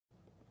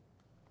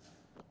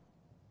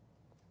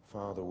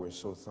Father, we're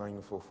so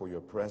thankful for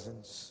your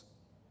presence.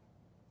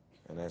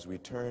 And as we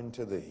turn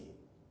to thee,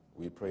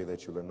 we pray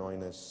that you'll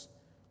anoint us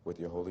with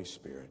your Holy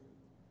Spirit.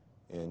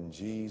 In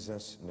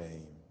Jesus'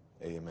 name,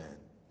 amen.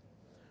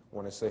 I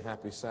want to say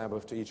happy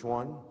Sabbath to each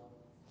one.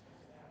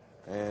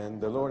 And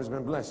the Lord has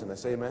been blessing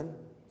us, amen.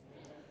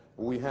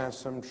 We have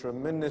some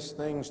tremendous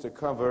things to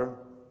cover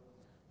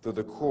through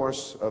the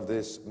course of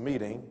this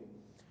meeting.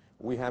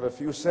 We have a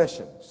few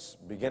sessions.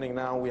 Beginning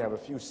now, we have a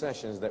few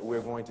sessions that we're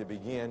going to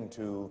begin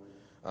to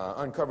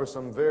uncover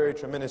some very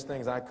tremendous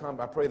things. I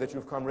pray that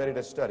you've come ready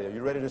to study. Are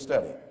you ready to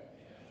study?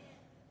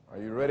 Are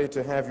you ready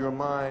to have your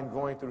mind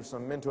going through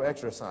some mental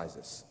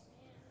exercises?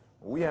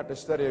 We have to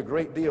study a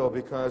great deal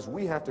because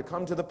we have to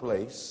come to the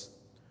place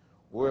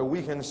where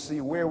we can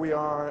see where we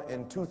are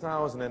in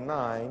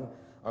 2009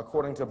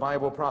 according to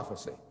Bible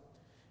prophecy.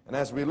 And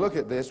as we look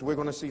at this, we're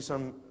going to see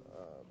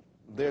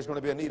there's going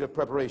to be a need of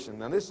preparation.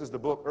 Now, this is the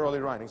book, Early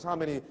Writings. How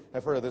many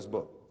have heard of this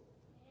book?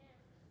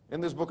 In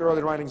this book,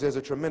 Early Writings, there's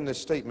a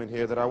tremendous statement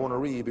here that I want to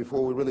read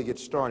before we really get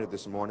started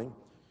this morning.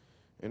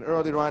 In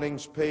Early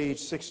Writings, page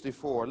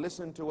 64,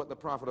 listen to what the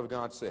prophet of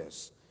God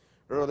says.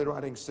 Early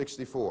Writings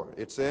 64.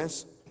 It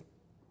says,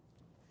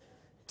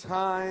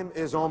 "Time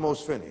is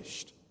almost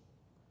finished.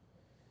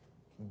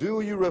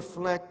 Do you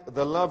reflect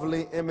the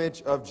lovely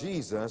image of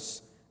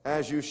Jesus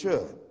as you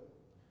should?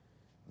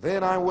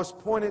 Then I was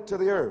pointed to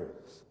the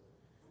earth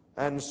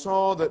and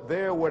saw that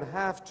there would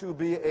have to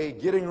be a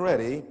getting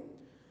ready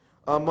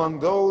among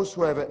those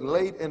who have at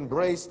late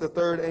embraced the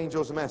third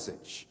angel's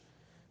message.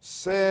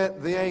 Said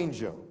the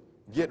angel,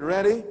 get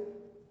ready,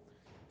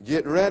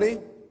 get ready,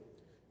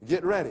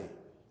 get ready.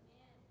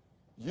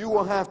 You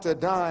will have to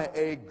die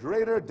a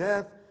greater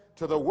death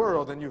to the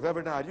world than you've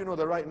ever died." You know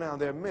that right now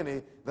there are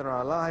many that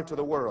are alive to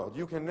the world.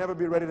 You can never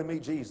be ready to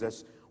meet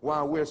Jesus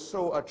while we're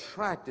so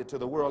attracted to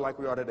the world like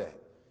we are today.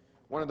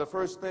 One of the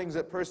first things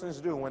that persons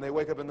do when they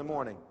wake up in the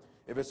morning,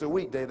 if it's a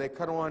weekday, they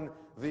cut on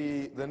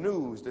the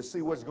news to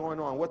see what's going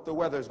on, what the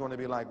weather is going to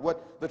be like,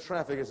 what the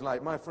traffic is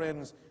like. My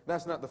friends,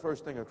 that's not the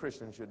first thing a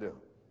Christian should do.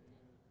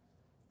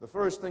 The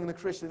first thing the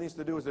Christian needs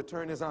to do is to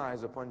turn his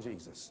eyes upon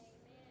Jesus.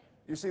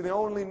 You see, the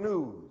only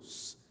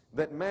news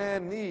that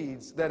man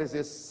needs that is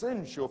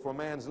essential for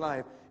man's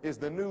life is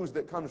the news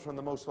that comes from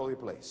the most holy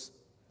place.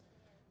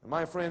 And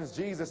my friends,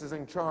 Jesus is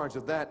in charge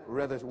of that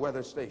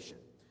weather station.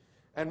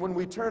 And when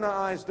we turn our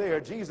eyes there,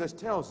 Jesus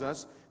tells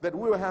us that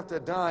we will have to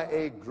die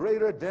a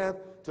greater death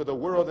to the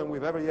world than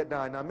we've ever yet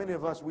died. Now, many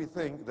of us, we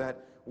think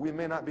that we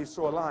may not be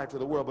so alive to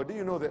the world, but do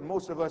you know that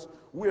most of us,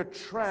 we're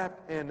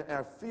trapped and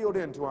are filled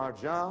into our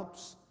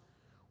jobs.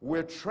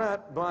 We're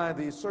trapped by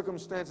the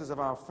circumstances of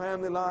our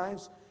family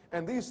lives,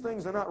 and these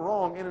things are not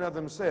wrong in and of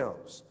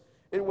themselves.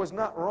 It was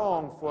not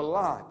wrong for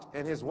Lot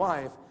and his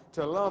wife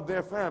to love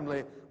their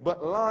family,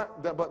 but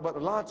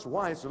Lot's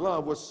wife's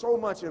love was so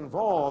much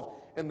involved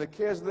in the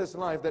cares of this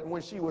life that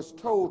when she was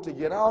told to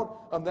get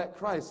out of that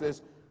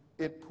crisis,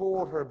 it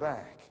pulled her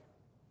back.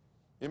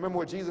 You remember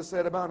what Jesus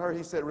said about her?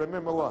 He said,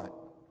 remember what?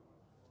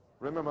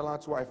 Remember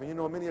Lot's wife. And you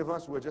know, many of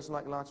us were just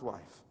like Lot's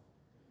wife.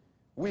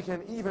 We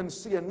can even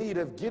see a need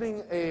of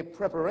getting a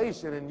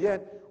preparation, and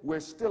yet we're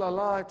still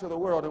alive to the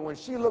world. And when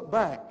she looked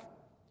back,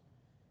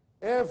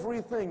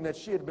 everything that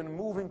she had been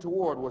moving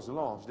toward was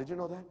lost. Did you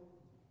know that?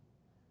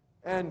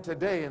 And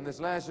today, in this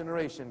last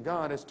generation,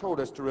 God has told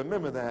us to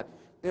remember that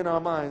in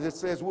our minds. It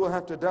says we'll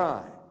have to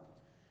die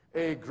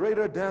a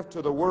greater death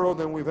to the world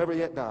than we've ever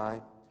yet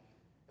died.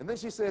 And then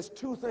she says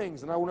two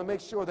things, and I want to make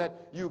sure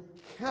that you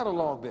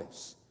catalog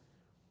this.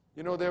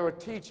 You know, there were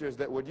teachers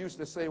that would used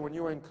to say when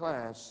you were in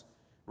class,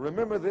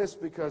 remember this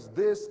because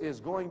this is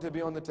going to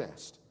be on the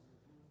test.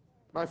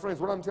 My friends,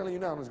 what I'm telling you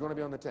now is going to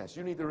be on the test.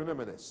 You need to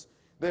remember this.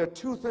 There are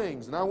two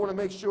things, and I want to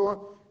make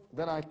sure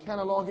that I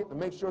catalog it to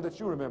make sure that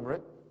you remember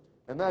it.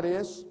 And that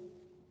is,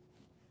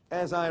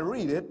 as I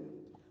read it,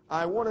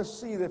 I want to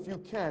see if you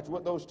catch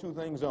what those two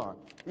things are.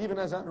 Even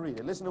as I read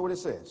it, listen to what it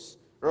says.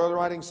 Early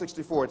Writings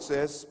 64, it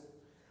says,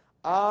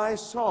 I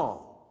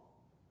saw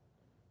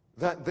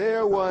that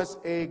there was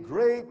a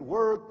great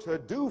work to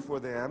do for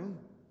them,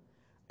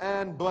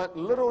 and but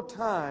little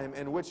time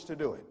in which to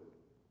do it.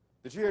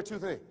 Did you hear two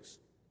things?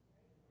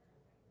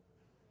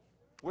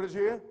 What did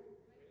you hear?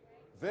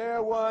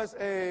 There was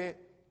a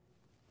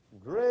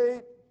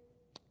great,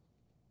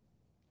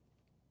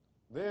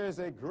 there's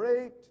a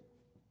great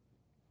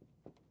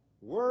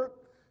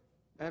work,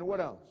 and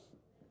what else?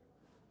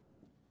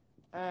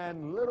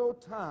 And little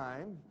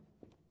time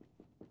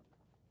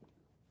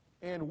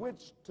in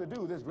which to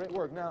do this great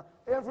work. Now,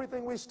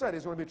 everything we study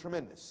is going to be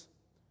tremendous.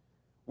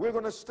 We're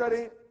going to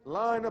study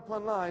line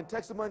upon line,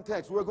 text upon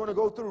text. We're going to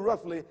go through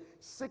roughly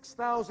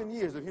 6,000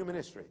 years of human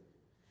history.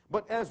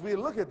 But as we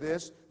look at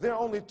this, there are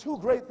only two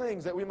great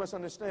things that we must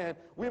understand.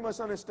 We must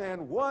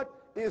understand what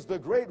is the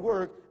great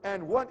work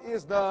and what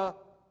is the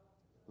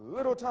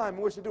little time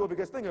in which to do it.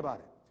 Because think about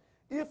it.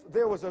 If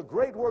there was a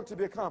great work to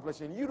be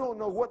accomplished and you don't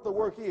know what the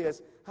work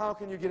is, how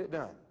can you get it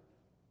done?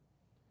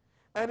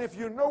 And if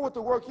you know what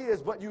the work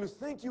is, but you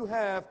think you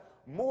have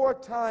more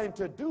time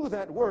to do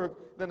that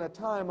work than the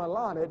time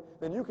allotted,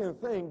 then you can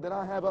think that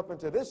I have up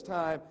until this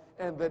time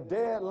and the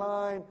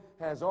deadline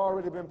has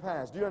already been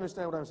passed. Do you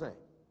understand what I'm saying?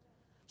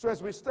 So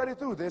as we study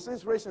through this,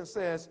 inspiration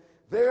says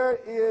there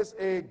is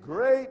a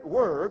great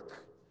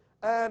work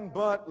and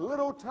but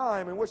little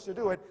time in which to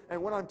do it.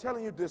 And what I'm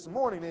telling you this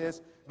morning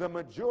is the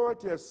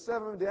majority of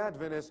Seventh-day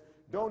Adventists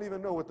don't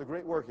even know what the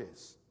great work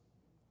is.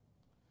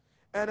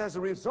 And as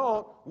a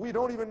result, we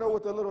don't even know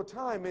what the little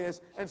time is.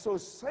 And so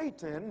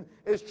Satan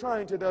is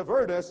trying to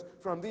divert us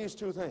from these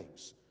two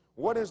things.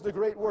 What is the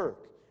great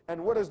work?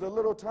 And what is the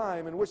little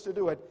time in which to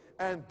do it?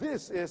 And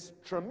this is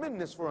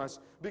tremendous for us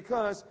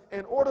because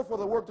in order for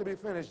the work to be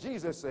finished,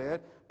 Jesus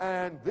said,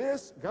 and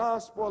this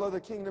gospel of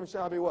the kingdom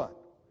shall be what?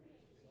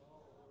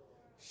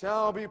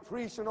 Shall be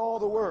preached in all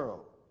the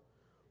world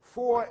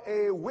for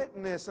a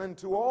witness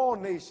unto all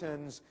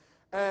nations,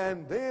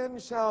 and then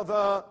shall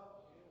the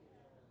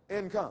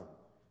end come.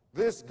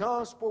 This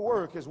gospel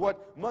work is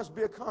what must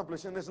be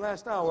accomplished in this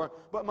last hour.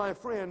 But my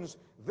friends,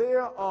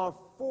 there are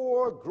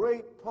four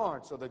great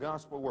parts of the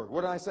gospel work.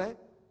 What did I say?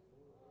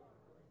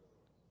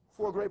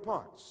 Four great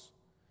parts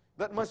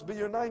that must be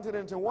united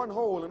into one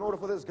whole in order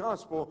for this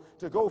gospel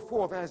to go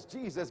forth as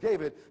Jesus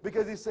gave it.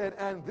 Because he said,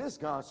 and this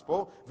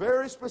gospel,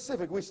 very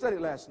specific, we studied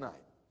last night.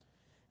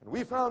 And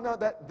we found out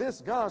that this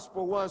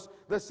gospel was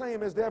the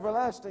same as the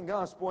everlasting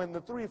gospel in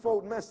the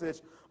threefold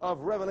message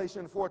of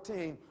Revelation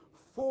 14.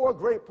 Four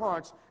great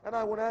parts. And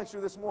I want to ask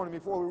you this morning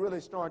before we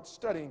really start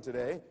studying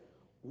today,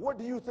 what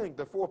do you think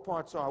the four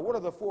parts are? What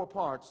are the four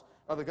parts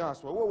of the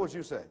gospel? What would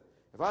you say?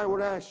 If I were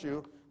to ask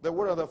you that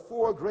what are the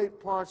four great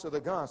parts of the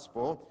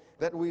gospel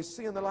that we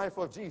see in the life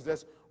of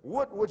Jesus,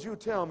 what would you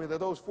tell me that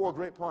those four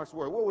great parts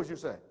were? What would you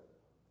say?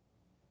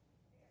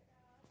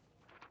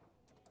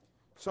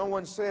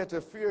 Someone said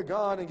to fear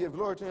God and give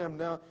glory to him.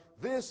 Now,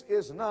 this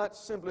is not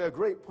simply a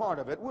great part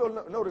of it.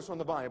 We'll notice from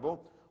the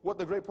Bible what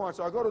the great parts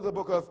are. Go to the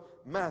book of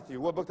Matthew.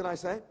 What book did I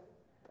say?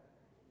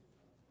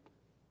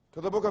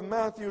 To the book of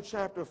Matthew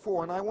chapter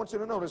 4. And I want you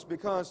to notice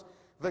because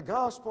the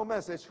gospel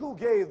message, who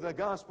gave the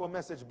gospel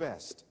message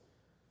best?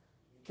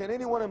 Can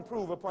anyone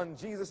improve upon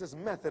Jesus'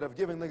 method of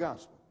giving the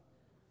gospel?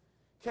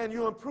 Can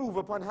you improve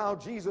upon how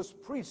Jesus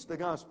preached the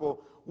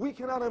gospel? We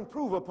cannot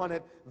improve upon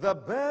it. The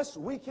best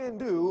we can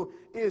do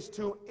is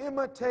to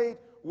imitate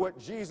what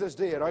Jesus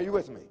did. Are you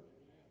with me?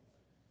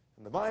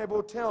 And the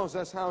Bible tells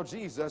us how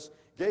Jesus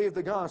gave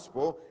the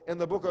gospel in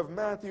the book of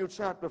Matthew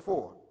chapter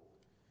 4.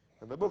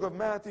 In the book of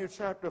Matthew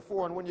chapter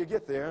 4, and when you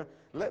get there,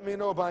 let me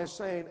know by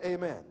saying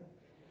amen.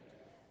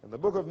 In the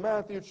book of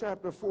Matthew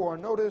chapter 4,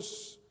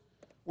 notice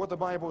what the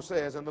Bible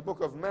says in the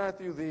book of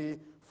Matthew, the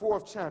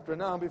 4th chapter.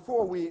 Now,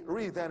 before we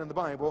read that in the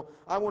Bible,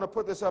 I want to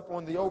put this up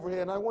on the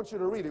overhead, and I want you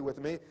to read it with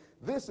me.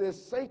 This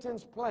is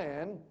Satan's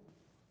plan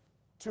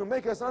to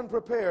make us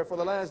unprepared for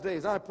the last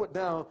days. I put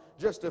down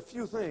just a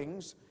few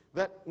things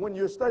that when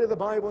you study the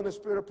Bible in the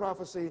spirit of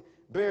prophecy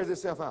bears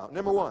itself out.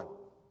 Number one,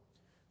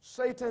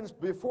 Satan's,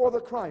 before the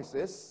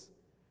crisis,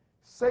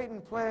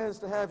 Satan plans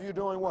to have you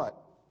doing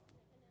what?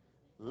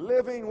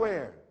 Living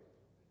where?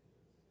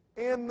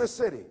 In the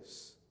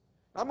cities.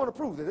 I'm going to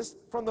prove this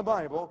from the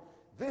Bible.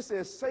 This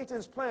is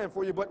Satan's plan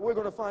for you, but we're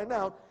going to find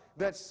out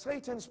that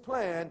Satan's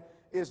plan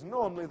is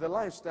normally the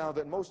lifestyle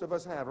that most of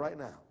us have right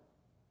now.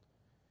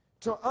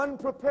 To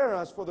unprepare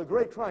us for the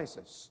great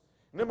crisis.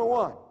 Number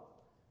one,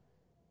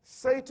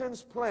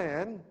 Satan's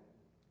plan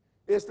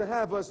is to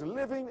have us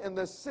living in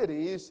the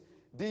cities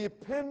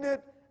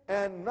dependent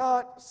and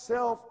not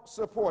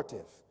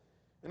self-supportive.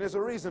 And there's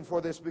a reason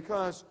for this,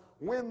 because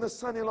when the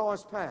son-in-law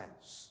is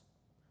passed,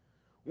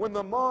 when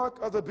the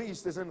mark of the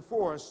beast is in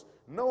force,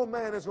 no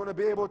man is going to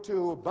be able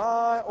to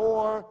buy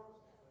or...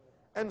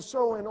 And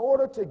so in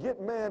order to get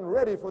man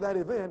ready for that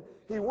event,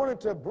 he wanted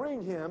to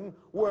bring him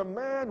where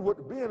man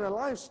would be in a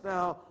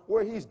lifestyle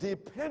where he's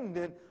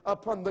dependent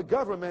upon the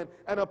government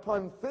and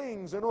upon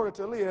things in order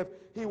to live.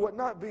 He would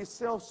not be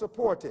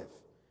self-supportive.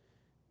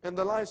 And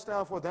the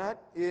lifestyle for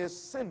that is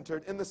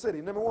centered in the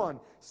city. Number one,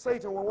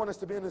 Satan will want us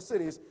to be in the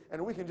cities,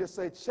 and we can just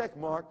say check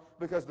mark,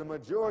 because the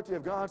majority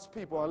of God's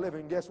people are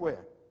living, guess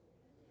where?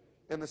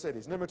 In the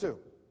cities. Number two,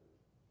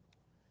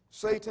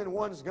 Satan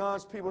wants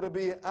God's people to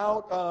be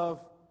out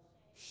of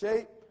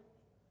shape,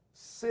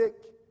 sick,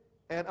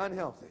 and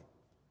unhealthy.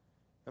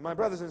 And my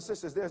brothers and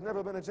sisters, there's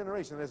never been a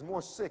generation that's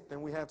more sick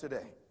than we have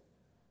today.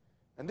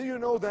 And do you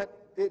know that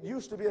it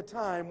used to be a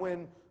time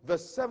when the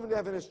Seventh-day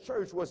Adventist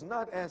church was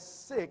not as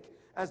sick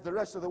as the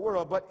rest of the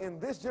world, but in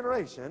this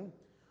generation,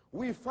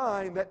 we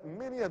find that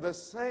many of the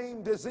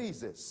same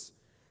diseases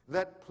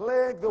that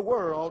plague the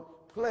world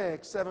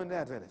plague Seventh-day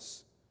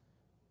Adventists.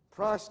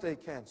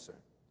 Prostate cancer,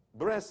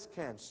 breast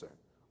cancer,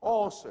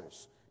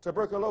 ulcers,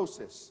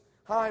 tuberculosis,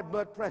 high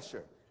blood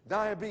pressure,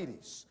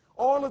 diabetes,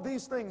 all of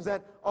these things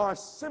that are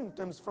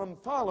symptoms from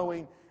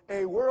following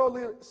a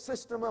worldly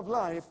system of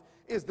life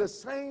is the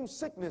same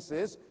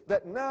sicknesses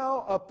that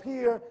now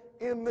appear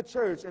in the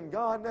church, and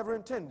God never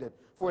intended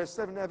for a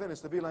Seventh-day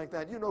Adventist to be like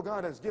that. You know,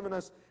 God has given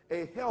us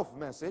a health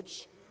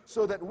message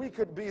so that we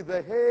could be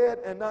the head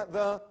and not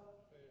the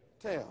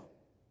tail.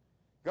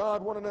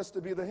 God wanted us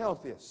to be the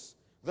healthiest,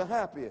 the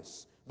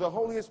happiest, the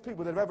holiest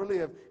people that have ever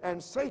lived.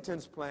 And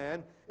Satan's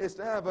plan is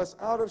to have us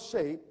out of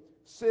shape,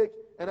 sick,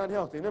 and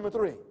unhealthy. Number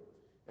 3,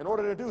 in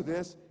order to do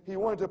this, he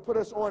wanted to put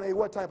us on a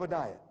what type of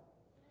diet?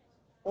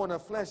 On a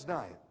flesh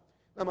diet.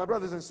 Now, my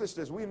brothers and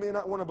sisters, we may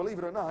not want to believe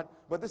it or not,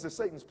 but this is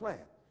Satan's plan.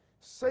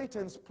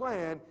 Satan's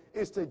plan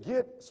is to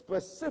get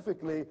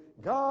specifically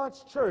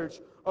God's church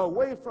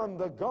away from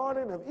the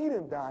Garden of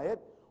Eden diet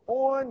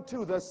on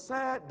to the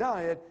sad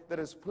diet that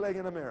is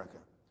plaguing America.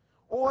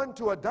 On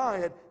to a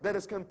diet that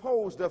is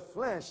composed of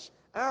flesh,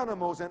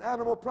 animals, and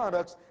animal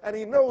products, and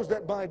he knows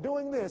that by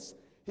doing this,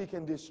 he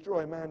can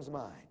destroy man's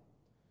mind.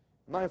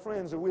 My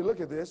friends, if we look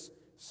at this,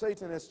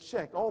 Satan has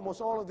checked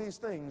almost all of these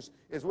things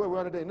is where we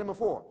are today. Number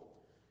 4,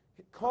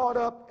 caught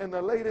up in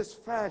the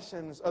latest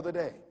fashions of the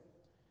day.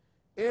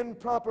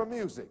 Improper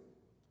music,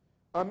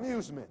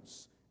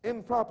 amusements,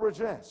 improper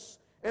dress,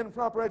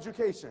 improper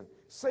education.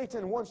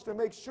 Satan wants to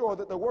make sure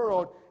that the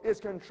world is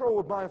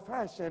controlled by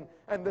fashion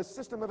and the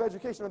system of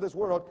education of this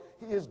world.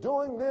 He is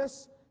doing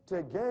this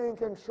to gain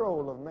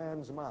control of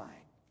man's mind.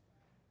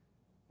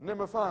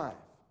 Number 5,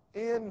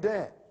 in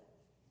debt.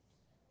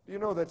 Do you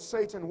know that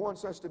Satan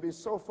wants us to be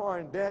so far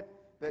in debt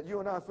that you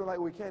and I feel like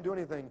we can't do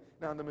anything?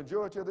 Now, the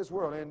majority of this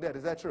world are in debt.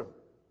 Is that true?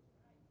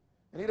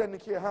 And he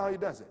doesn't care how he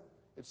does it.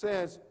 It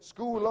says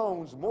school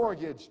loans,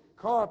 mortgage,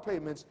 car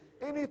payments,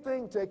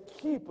 anything to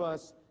keep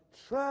us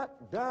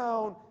trapped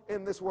down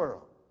in this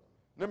world.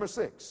 Number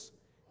 6,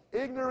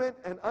 ignorant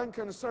and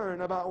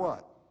unconcerned about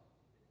what?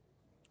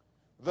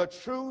 The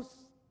truth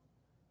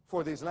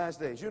for these last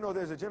days. You know,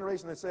 there's a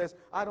generation that says,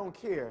 I don't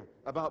care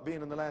about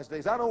being in the last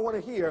days. I don't want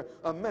to hear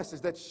a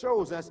message that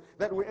shows us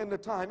that we're in the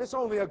time. It's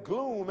only a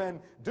gloom and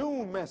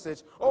doom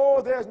message.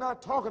 Oh, there's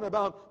not talking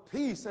about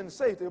peace and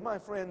safety. My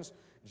friends,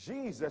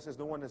 Jesus is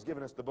the one that's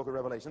given us the book of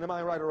Revelation. Am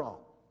I right or wrong?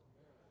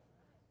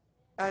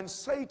 And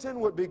Satan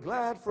would be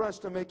glad for us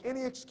to make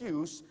any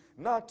excuse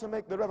not to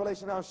make the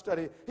Revelation our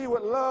study. He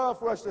would love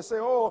for us to say,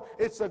 oh,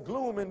 it's a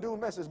gloom and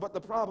doom message. But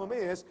the problem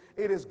is,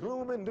 it is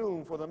gloom and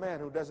doom for the man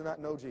who does not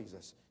know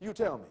Jesus. You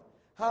tell me,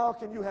 how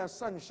can you have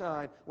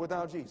sunshine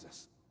without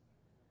Jesus?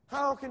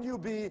 How can you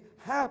be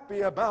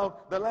happy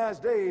about the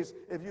last days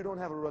if you don't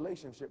have a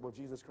relationship with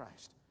Jesus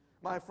Christ?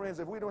 My friends,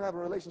 if we don't have a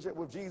relationship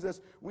with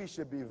Jesus, we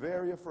should be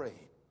very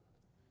afraid.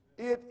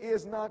 It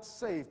is not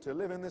safe to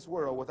live in this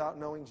world without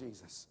knowing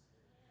Jesus.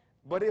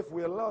 But if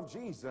we love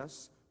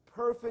Jesus,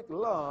 perfect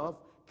love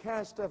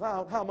casteth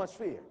out how much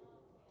fear?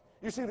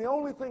 You see, the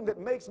only thing that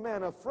makes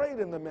man afraid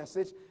in the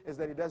message is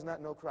that he does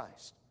not know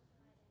Christ.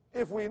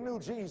 If we knew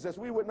Jesus,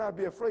 we would not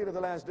be afraid of the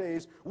last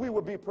days. We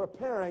would be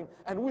preparing,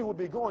 and we would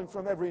be going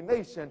from every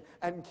nation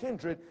and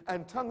kindred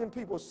and tongue and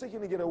people seeking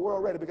to get a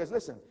world ready. Because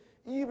listen,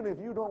 even if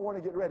you don't want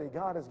to get ready,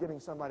 God is getting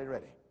somebody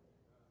ready.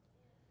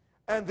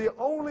 And the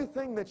only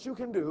thing that you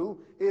can do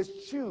is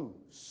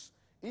choose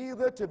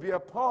either to be a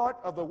part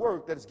of the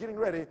work that is getting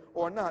ready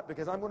or not,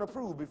 because I'm going to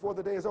prove before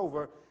the day is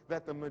over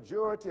that the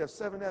majority of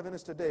Seventh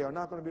Adventists today are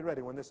not going to be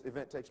ready when this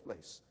event takes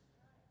place.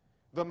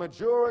 The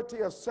majority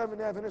of Seventh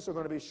Adventists are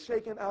going to be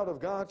shaken out of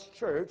God's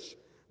church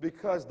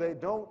because they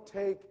don't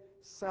take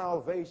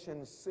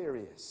salvation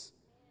serious.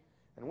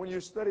 And when you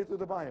study through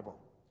the Bible,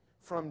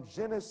 from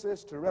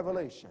Genesis to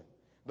Revelation,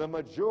 the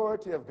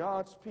majority of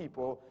God's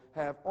people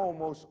have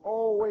almost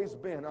always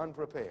been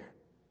unprepared.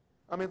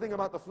 I mean, think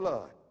about the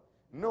flood.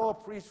 Noah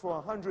preached for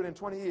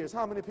 120 years.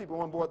 How many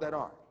people on board that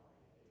ark?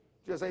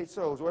 Just 8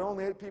 souls. Were there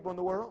only 8 people in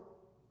the world?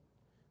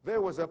 There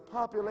was a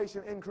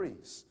population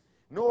increase.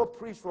 Noah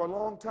preached for a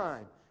long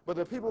time, but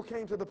the people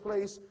came to the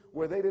place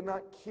where they did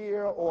not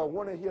care or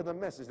want to hear the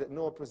message that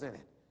Noah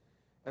presented.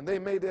 And they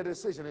made their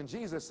decision. And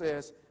Jesus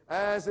says,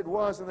 as it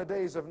was in the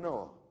days of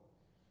Noah,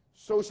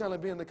 so shall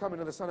it be in the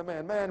coming of the Son of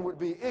Man. Man would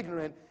be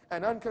ignorant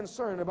and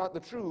unconcerned about the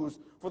truths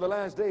for the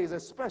last days,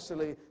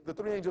 especially the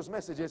 3 angels'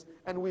 messages.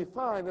 And we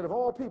find that of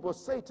all people,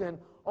 Satan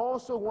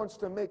also wants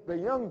to make the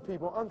young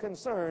people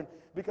unconcerned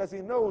because he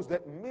knows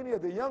that many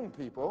of the young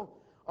people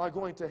are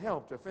going to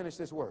help to finish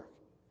this work.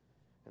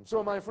 And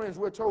so, my friends,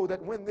 we're told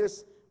that when the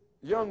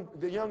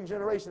young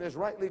generation is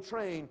rightly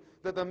trained,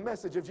 that the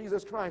message of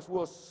Jesus Christ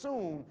will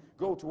soon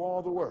go to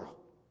all the world.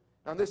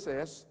 Now this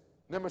says,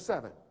 number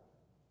 7,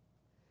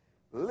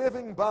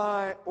 living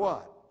by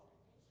what?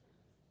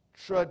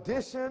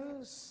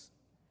 Traditions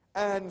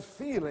and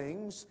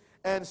feelings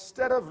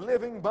instead of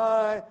living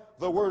by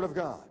the Word of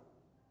God.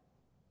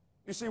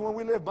 You see, when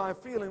we live by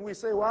feeling, we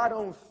say, well, I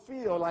don't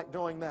feel like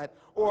doing that.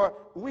 Or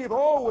we've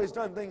always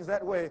done things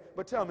that way.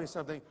 But tell me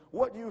something.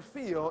 What you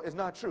feel is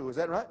not true. Is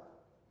that right?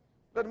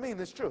 Doesn't mean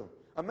it's true.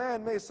 A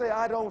man may say,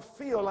 I don't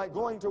feel like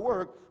going to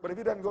work. But if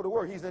he doesn't go to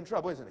work, he's in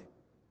trouble, isn't he?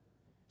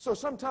 So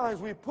sometimes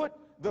we put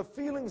the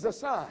feelings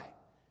aside.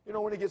 You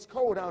know, when it gets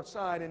cold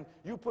outside and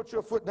you put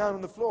your foot down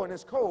on the floor and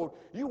it's cold,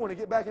 you want to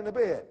get back into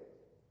bed.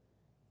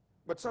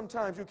 But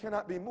sometimes you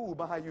cannot be moved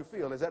by how you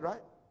feel. Is that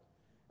right?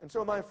 And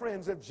so, my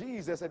friends, if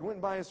Jesus had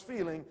went by his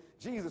feeling,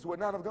 Jesus would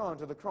not have gone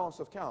to the cross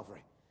of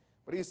Calvary.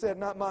 But he said,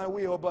 not my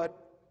will, but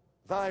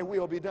thy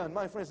will be done.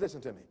 My friends,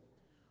 listen to me.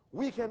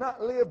 We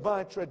cannot live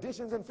by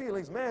traditions and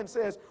feelings. Man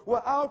says,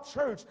 well, our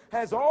church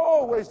has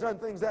always done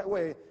things that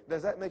way.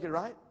 Does that make it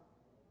right?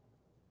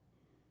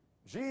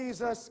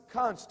 Jesus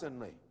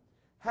constantly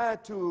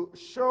had to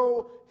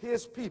show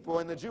his people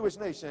in the Jewish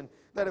nation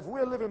that if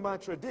we're living by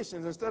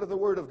traditions instead of the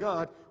Word of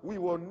God, we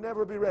will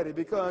never be ready,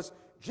 because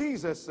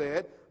Jesus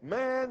said,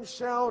 man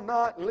shall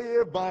not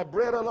live by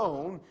bread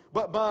alone,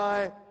 but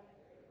by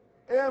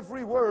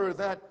every word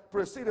that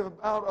proceedeth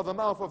out of the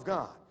mouth of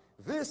God.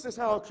 This is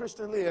how a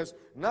Christian lives,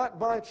 not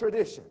by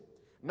tradition,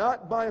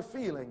 not by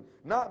feeling,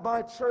 not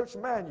by church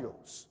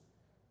manuals.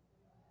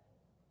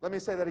 Let me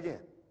say that again.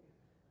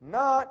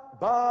 Not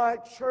by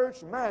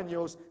church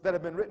manuals that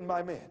have been written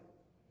by men.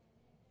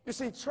 You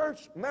see,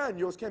 church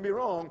manuals can be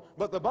wrong,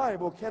 but the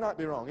Bible cannot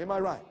be wrong. Am I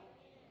right?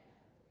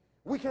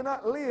 We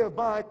cannot live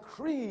by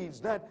creeds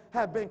that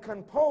have been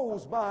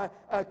composed by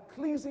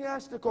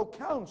ecclesiastical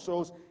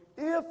councils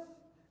if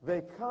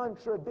they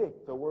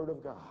contradict the Word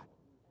of God.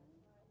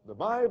 The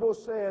Bible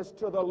says,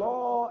 to the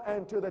law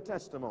and to the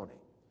testimony,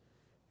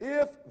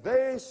 if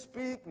they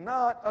speak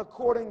not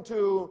according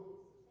to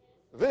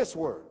this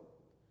word,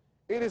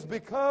 it is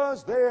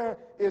because there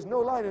is no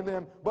light in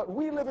them. But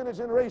we live in a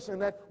generation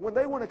that when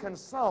they want to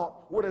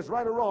consult what is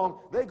right or wrong,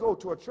 they go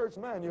to a church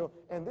manual,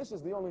 and this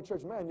is the only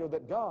church manual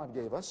that God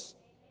gave us.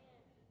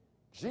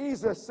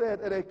 Jesus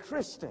said that a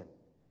Christian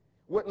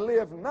would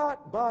live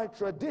not by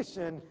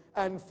tradition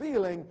and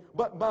feeling,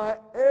 but by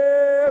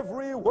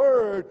every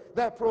word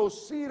that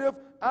proceedeth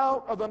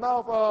out of the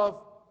mouth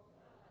of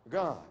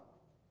God.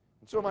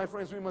 And so, my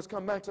friends, we must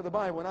come back to the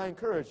Bible, and I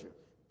encourage you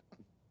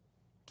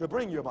to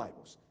bring your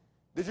Bibles.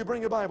 Did you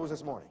bring your Bibles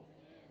this morning?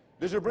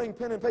 Did you bring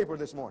pen and paper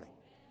this morning?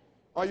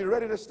 Are you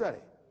ready to study?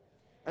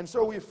 And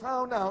so we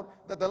found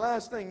out that the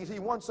last thing is he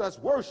wants us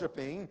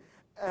worshiping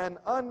an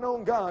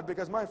unknown God,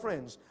 because, my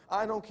friends,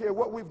 I don't care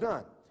what we've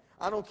done.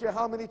 I don't care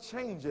how many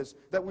changes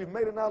that we've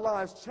made in our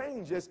lives,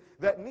 changes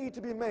that need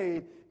to be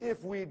made.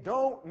 If we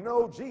don't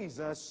know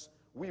Jesus,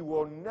 we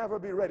will never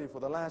be ready for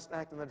the last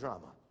act in the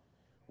drama.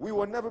 We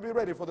will never be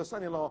ready for the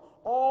son-in-law.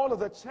 All of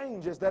the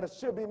changes that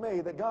should be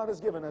made that God has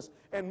given us,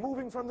 and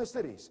moving from the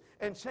cities,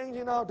 and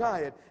changing our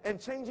diet,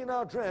 and changing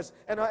our dress,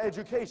 and our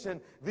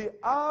education, the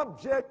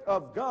object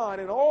of God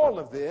in all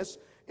of this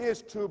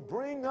is to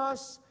bring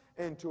us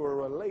into a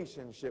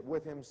relationship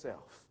with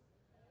himself.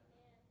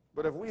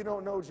 But if we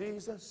don't know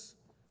Jesus,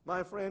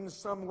 my friends,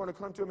 some are going to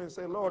come to him and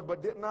say, Lord,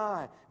 but didn't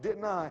I?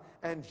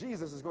 And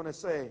Jesus is going to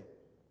say,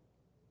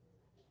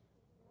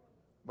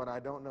 but I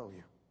don't know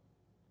you.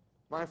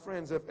 My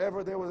friends, if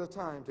ever there was a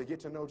time to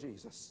get to know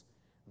Jesus,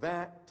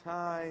 that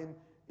time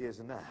is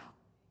now.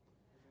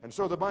 And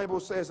so the Bible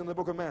says in the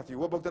book of Matthew,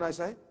 what book did I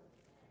say?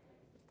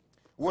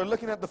 We're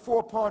looking at the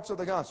 4 parts of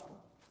the gospel.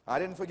 I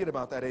didn't forget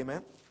about that,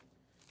 amen.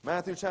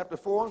 Matthew chapter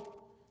 4,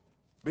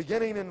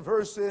 beginning in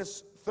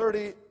verses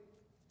 35.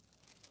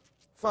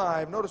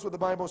 Notice what the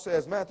Bible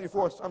says.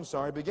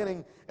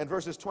 Beginning in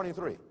verses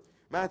 23.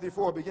 Matthew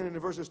 4, beginning in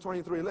verses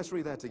 23. Let's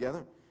read that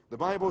together. The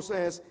Bible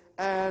says,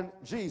 and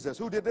Jesus,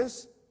 who did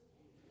this?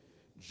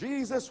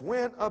 Jesus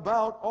went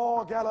about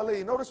all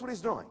Galilee. Notice what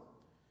he's doing.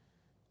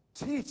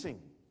 Teaching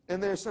in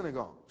their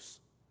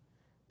synagogues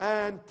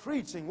and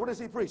preaching. What is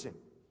he preaching?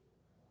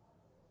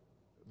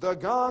 The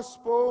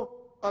gospel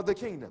of the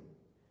kingdom,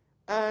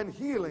 and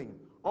healing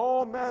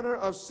all manner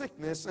of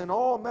sickness and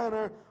all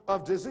manner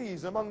of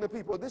disease among the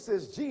people. This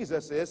is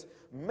Jesus'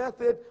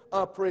 method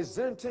of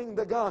presenting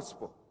the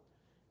gospel.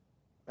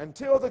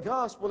 Until the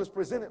gospel is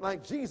presented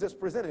like Jesus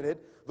presented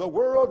it, the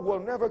world will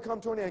never come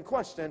to an end.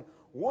 Question,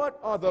 what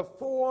are the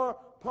 4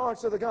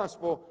 parts of the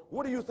gospel?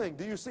 What do you think?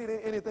 Do you see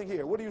anything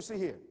here? What do you see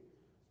here?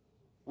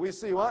 We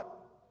see what?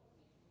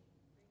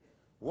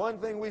 One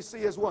thing we see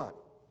is what?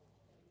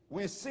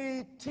 We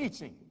see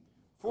teaching.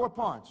 4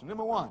 parts.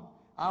 Number 1,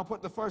 I'll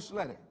put the first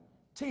letter.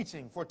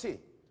 Teaching for T.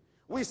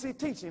 We see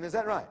teaching, is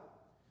that right?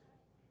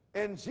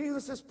 And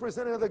Jesus'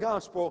 presenting of the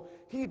gospel,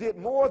 he did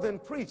more than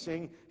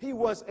preaching. He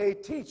was a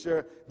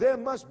teacher. There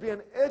must be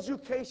an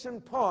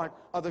education part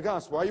of the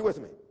gospel. Are you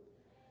with me?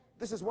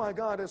 This is why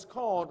God has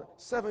called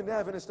Seventh-day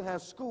Adventists to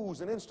have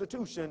schools and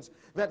institutions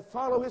that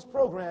follow his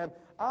program.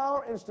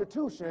 Our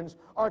institutions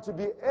are to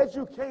be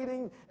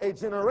educating a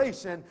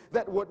generation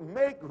that would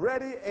make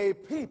ready a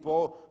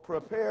people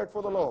prepared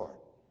for the Lord.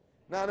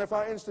 Now, if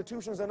our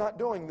institutions are not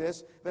doing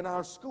this, then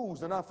our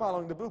schools are not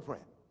following the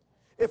blueprint.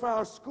 If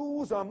our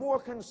schools are more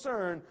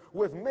concerned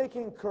with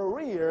making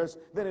careers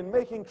than in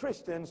making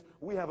Christians,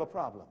 we have a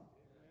problem.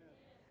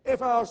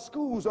 If our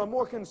schools are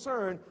more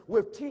concerned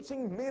with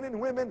teaching men and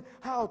women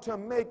how to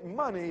make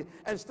money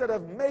instead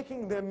of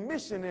making them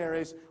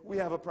missionaries, we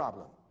have a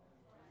problem.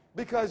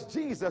 Because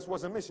Jesus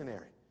was a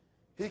missionary.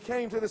 He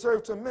came to this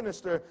earth to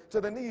minister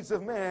to the needs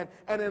of man,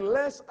 and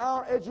unless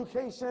our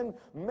education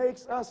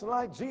makes us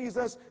like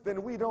Jesus,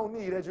 then we don't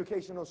need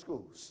educational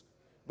schools.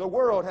 The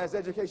world has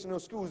educational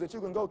schools that you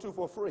can go to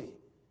for free.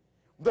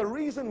 The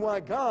reason why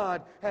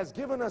God has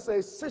given us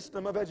a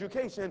system of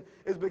education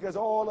is because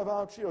all of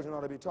our children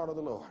ought to be taught of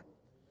the Lord.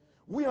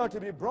 We are to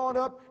be brought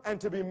up and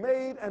to be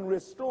made and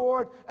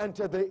restored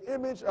unto the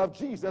image of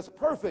Jesus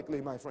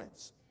perfectly, my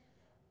friends.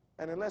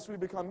 And unless we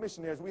become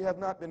missionaries, we have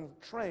not been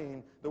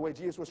trained the way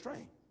Jesus was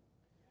trained.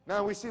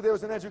 Now we see there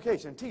was an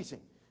education, teaching.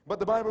 But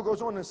the Bible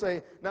goes on to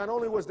say, not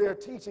only was there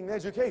teaching and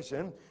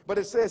education, but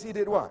it says he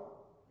did what?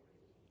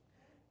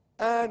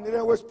 And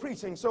there was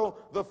preaching. So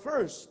the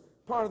first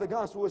part of the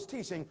gospel was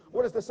teaching.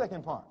 What is the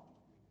second part?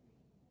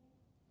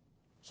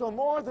 So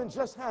more than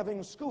just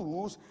having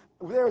schools,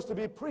 there is to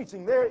be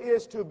preaching. There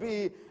is to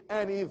be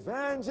an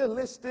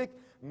evangelistic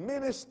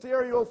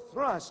ministerial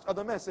thrust of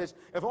the message.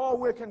 If all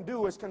we can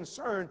do is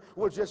concerned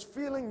with just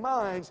filling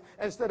minds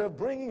instead of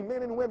bringing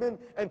men and women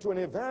into an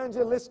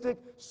evangelistic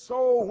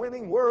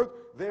soul-winning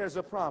work, there's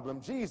a problem.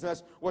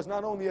 Jesus was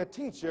not only a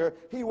teacher,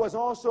 he was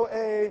also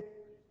a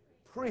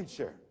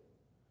preacher.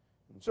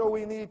 So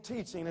we need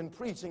teaching and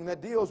preaching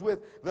that deals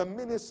with the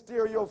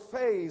ministerial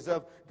phase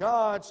of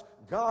God's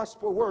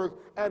gospel work.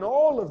 And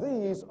all of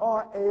these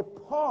are a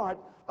part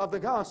of the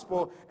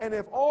gospel. And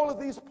if all of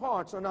these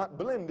parts are not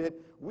blended,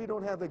 we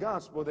don't have the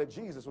gospel that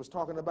Jesus was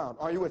talking about.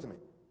 Are you with me?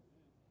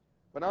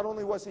 But not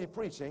only was he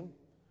preaching,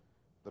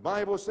 the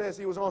Bible says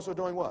he was also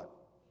doing what?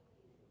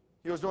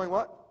 He was doing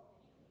what?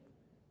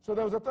 So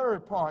there was a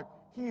third part.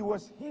 He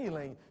was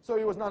healing. So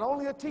he was not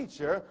only a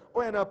teacher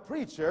and a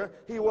preacher,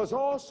 he was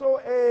also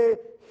a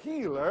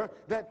healer.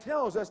 That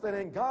tells us that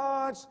in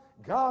God's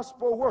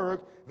gospel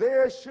work,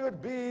 there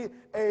should be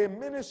a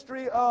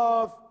ministry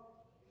of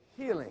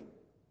healing,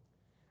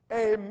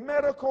 a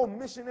medical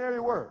missionary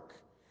work,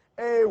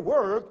 a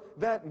work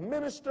that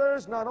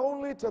ministers not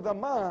only to the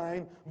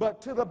mind, but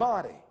to the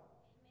body.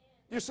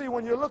 You see,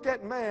 when you look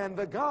at man,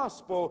 the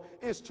gospel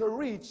is to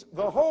reach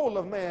the whole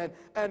of man,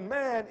 and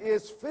man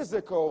is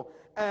physical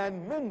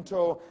and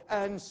mental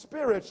and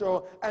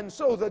spiritual, and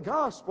so the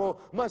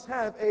gospel must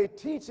have a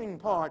teaching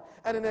part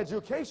and an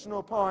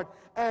educational part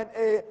and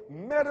a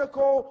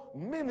medical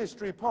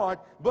ministry part.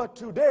 But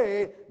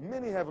today,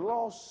 many have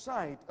lost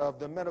sight of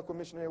the medical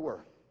missionary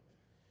work.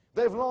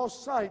 They've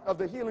lost sight of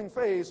the healing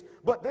phase,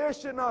 but there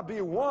should not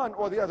be one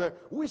or the other.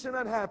 We should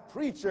not have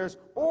preachers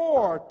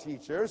or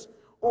teachers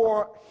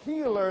or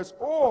healers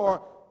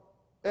or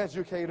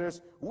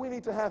educators. We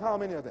need to have how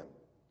many of them?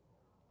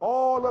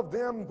 All of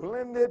them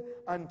blended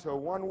unto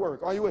one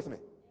work. Are you with me?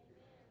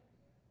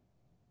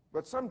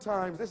 But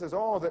sometimes this is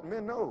all that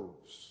men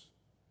knows.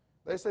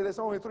 They say there's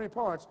only 3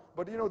 parts,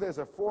 but do you know there's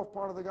a 4th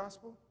part of the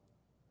gospel?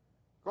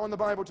 Go in the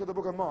Bible to the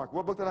book of Mark.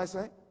 What book did I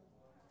say?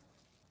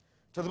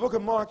 To the book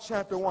of Mark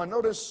chapter 1.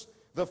 Notice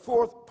the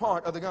 4th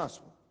part of the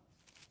gospel.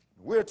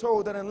 We're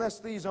told that unless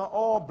these are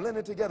all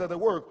blended together, the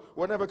work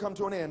will never come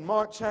to an end.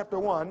 Mark chapter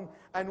 1,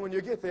 and when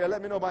you get there,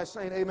 let me know by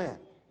saying amen.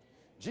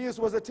 Jesus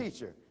was a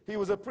teacher. He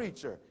was a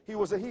preacher. He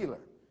was a healer.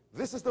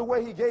 This is the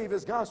way he gave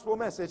his gospel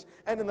message.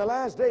 And in the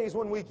last days,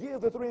 when we give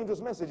the 3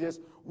 angels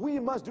messages, we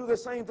must do the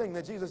same thing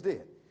that Jesus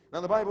did.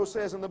 Now, the Bible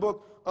says in the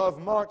book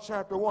of Mark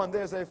chapter 1,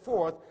 there's a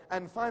 4th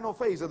and final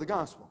phase of the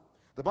gospel.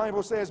 The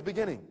Bible says,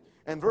 beginning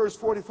in verse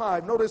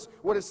 45, notice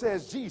what it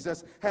says.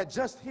 Jesus had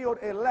just healed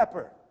a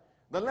leper.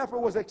 The leper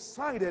was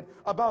excited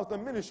about the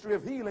ministry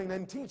of healing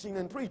and teaching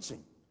and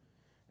preaching.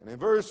 And in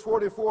verse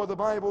 44, the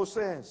Bible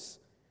says,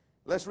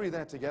 let's read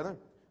that together.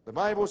 The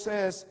Bible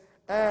says,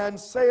 and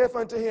saith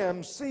unto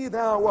him, see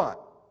thou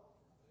what?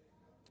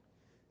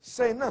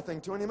 Say nothing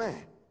to any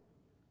man,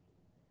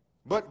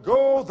 but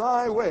go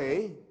thy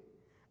way,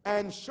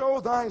 and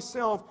show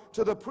thyself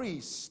to the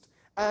priest,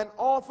 and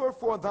offer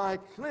for thy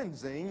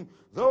cleansing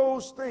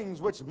those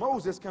things which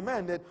Moses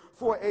commanded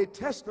for a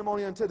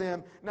testimony unto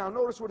them. Now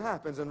notice what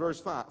happens in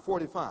verse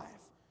 45.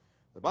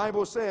 The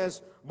Bible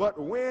says, but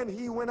when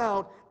he went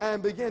out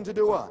and began to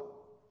do what?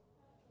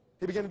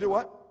 He began to do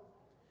what?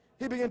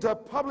 He began to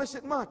publish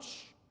it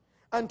much,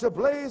 and to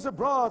blaze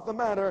abroad the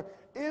matter,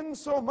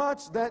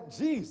 insomuch that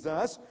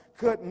Jesus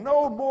could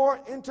no more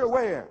enter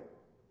where?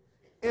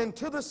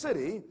 Into the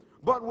city,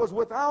 but was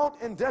without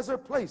in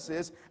desert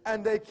places,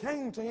 and they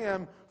came to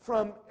him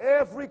from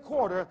every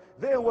quarter.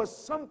 There was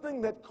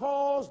something that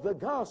caused the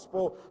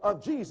gospel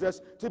of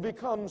Jesus to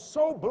become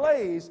so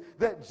blazed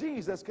that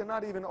Jesus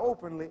cannot even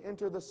openly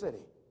enter the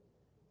city.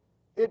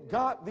 It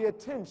got the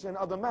attention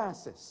of the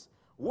masses.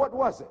 What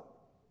was it?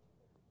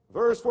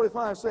 Verse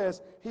 45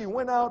 says, he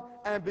went out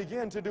and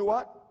began to do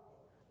what?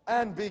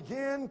 And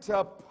began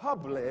to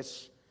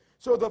publish.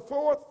 So the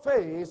 4th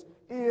phase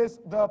is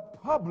the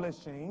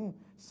publishing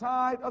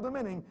side of the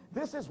meaning.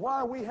 This is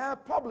why we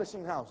have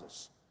publishing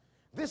houses.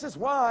 This is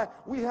why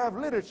we have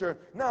literature.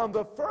 Now,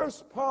 the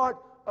first part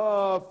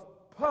of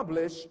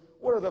publish,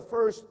 what are the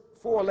first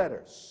 4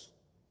 letters?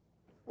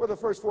 What are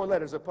the first 4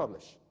 letters of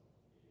publish?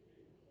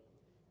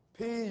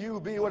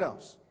 P-U-B, what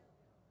else?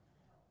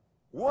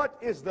 What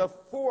is the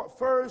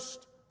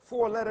first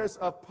 4 letters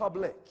of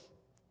public?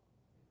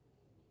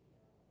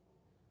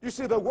 You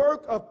see, the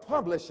work of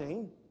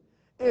publishing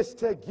is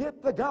to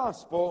get the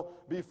gospel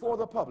before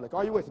the public.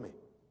 Are you with me?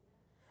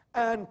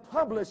 And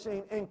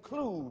publishing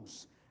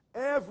includes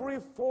every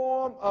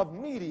form of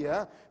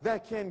media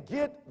that can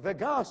get the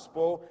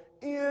gospel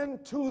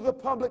into the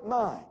public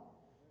mind.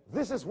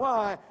 This is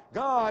why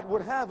God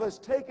would have us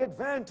take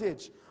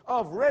advantage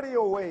of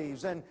radio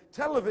waves and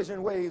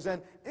television waves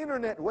and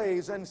internet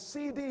waves and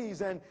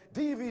CDs and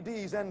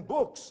DVDs and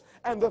books.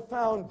 And the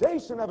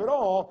foundation of it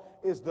all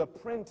is the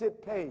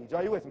printed page.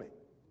 Are you with me?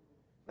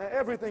 Now,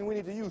 everything we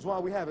need to use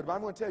while we have it. But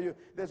I'm going to tell you,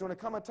 there's going to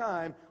come a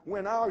time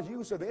when our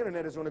use of the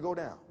internet is going to go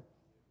down.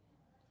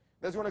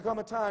 There's going to come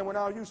a time when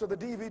our use of the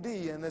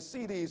DVD and the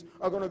CDs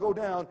are going to go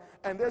down,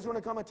 and there's going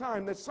to come a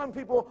time that some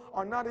people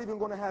are not even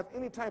going to have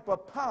any type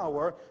of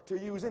power to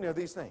use any of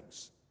these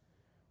things.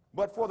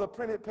 But for the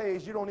printed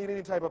page, you don't need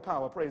any type of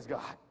power, praise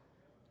God.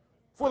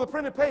 For the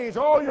printed page,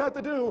 all you have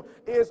to do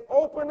is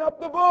open up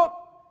the book.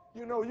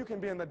 You know, you can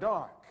be in the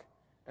dark,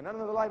 and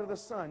under the light of the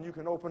sun, you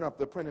can open up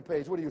the printed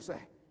page. What do you say?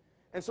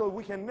 And so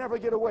we can never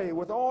get away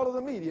with all of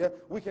the media.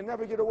 We can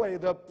never get away.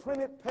 The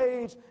printed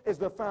page is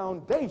the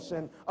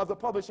foundation of the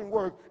publishing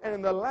work. And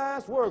in the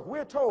last work,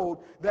 we're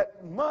told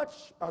that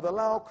much of the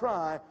loud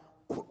cry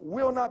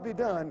will not be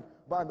done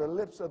by the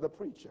lips of the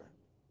preacher.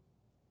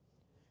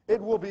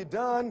 It will be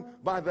done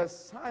by the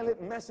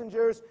silent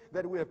messengers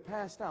that we have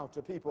passed out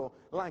to people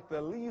like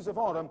the leaves of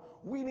autumn.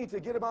 We need to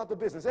get about the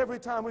business. Every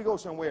time we go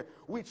somewhere,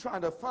 we try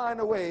to find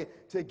a way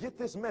to get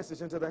this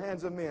message into the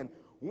hands of men.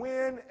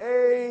 When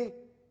a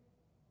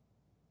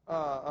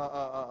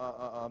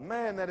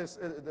man that is,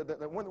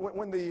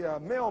 when the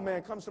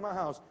mailman comes to my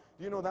house,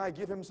 do you know that I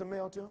give him some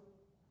mail too?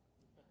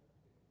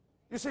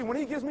 You see, when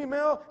he gives me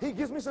mail, he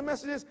gives me some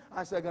messages.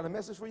 I say, I got a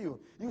message for you.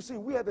 You see,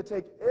 we have to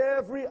take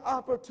every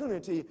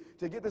opportunity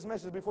to get this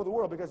message before the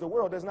world, because the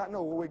world does not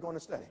know what we're going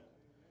to study.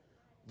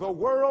 The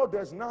world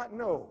does not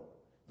know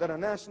that a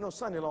national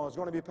Sunday law is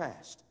going to be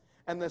passed.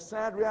 And the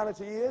sad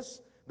reality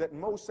is that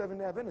most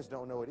Seventh-day Adventists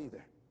don't know it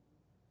either.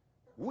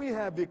 We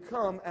have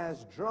become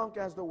as drunk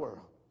as the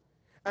world.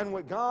 And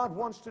what God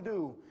wants to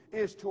do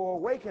is to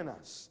awaken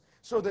us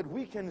so that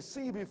we can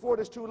see before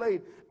it is too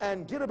late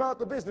and get about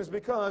the business,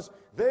 because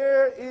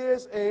there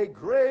is a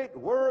great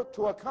work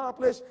to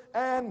accomplish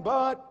and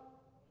but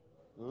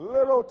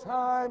little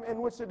time in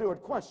which to do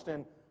it.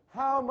 Question,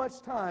 how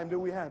much time do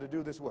we have to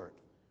do this work?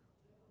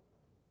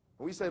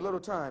 We say little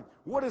time.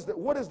 What is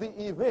the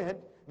event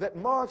that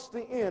marks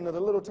the end of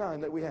the little time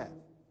that we have?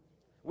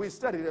 We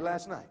studied it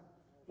last night.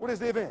 What is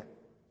the event?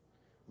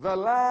 The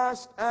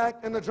last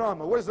act in the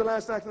drama. What is the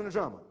last act in the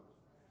drama?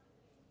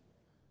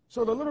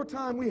 So the little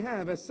time we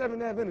have as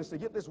Seventh-day Adventists to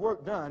get this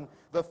work done,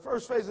 the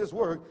first phase of this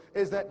work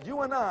is that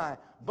you and I,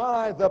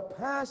 by the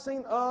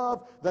passing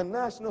of the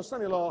National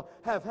Sunday Law,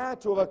 have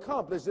had to have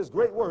accomplished this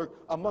great work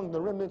among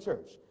the remnant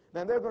church.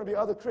 Now, there are going to be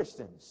other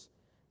Christians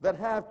that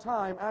have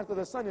time after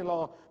the Sunday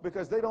Law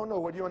because they don't know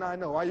what you and I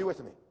know. Are you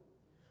with me?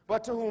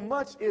 But to whom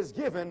much is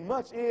given,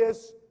 much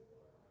is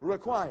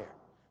required.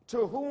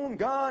 To whom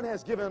God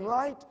has given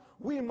light,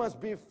 we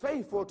must be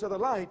faithful to the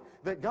light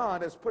that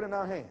God has put in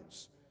our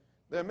hands.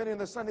 There are many in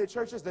the Sunday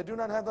churches that do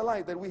not have the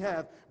light that we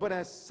have, but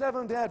as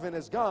Seventh-day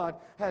Adventists, God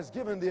has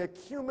given the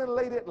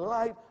accumulated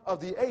light of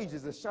the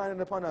ages that's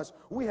shining upon us.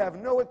 We have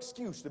no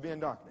excuse to be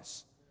in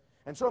darkness.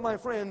 And so, my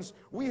friends,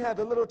 we have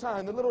the little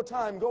time. The little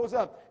time goes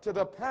up to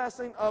the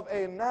passing of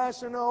a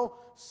national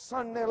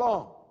Sunday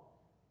law.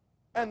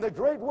 And the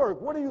great work,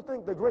 what do you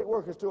think the great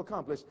work is to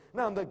accomplish?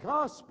 Now, the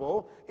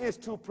gospel is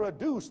to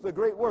produce the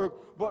great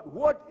work, but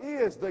what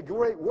is the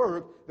great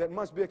work that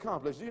must be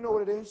accomplished? Do you know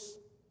what it is?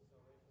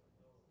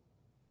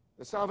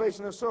 The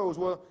salvation of souls.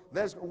 Well,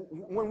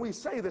 when we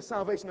say the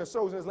salvation of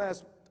souls in this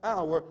last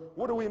hour,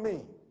 what do we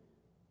mean?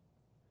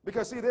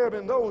 Because, see, there have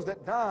been those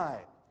that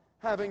died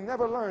having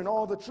never learned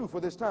all the truth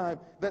for this time,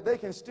 that they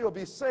can still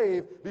be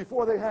saved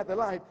before they had the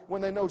light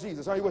when they know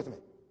Jesus. Are you with me?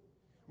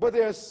 But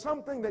there's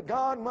something that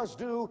God must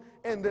do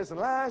in this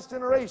last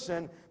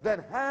generation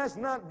that has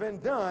not been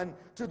done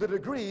to the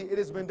degree it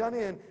has been done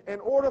in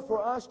order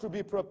for us to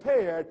be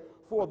prepared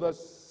for the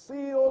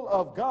seal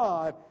of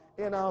God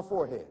in our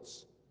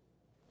foreheads.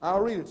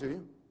 I'll read it to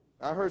you.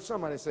 I heard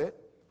somebody say it.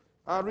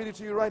 I'll read it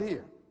to you right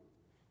here.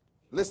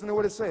 Listen to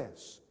what it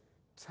says.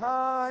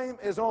 Time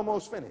is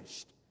almost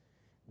finished.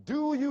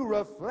 Do you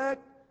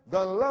reflect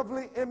the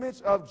lovely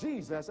image of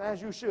Jesus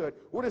as you should?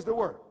 What is the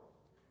word?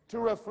 To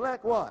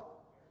reflect what?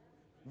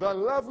 The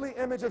lovely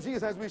image of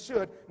Jesus as we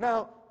should.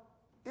 Now,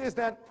 is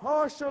that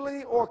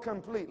partially or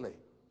completely?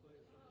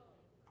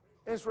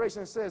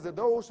 Inspiration says that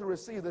those who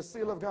receive the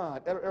seal of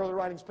God, early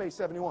writings, page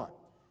 71,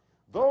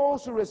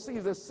 those who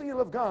receive the seal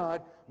of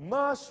God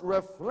must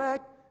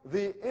reflect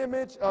the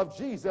image of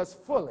Jesus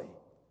fully.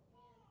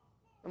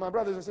 And my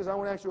brothers and sisters, I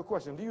want to ask you a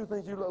question. Do you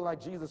think you look like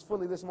Jesus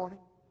fully this morning?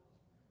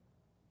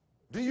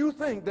 Do you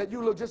think that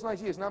you look just like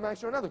Jesus? Now I'm going to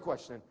ask you another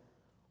question.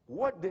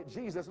 What did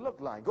Jesus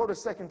look like? Go to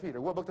 2 Peter.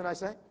 What book did I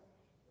say?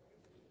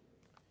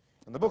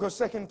 In the book of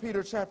 2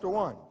 Peter chapter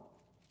 1.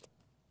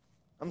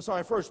 I'm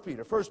sorry, 1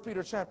 Peter. 1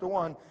 Peter chapter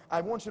 1.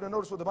 I want you to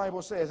notice what the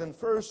Bible says in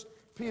 1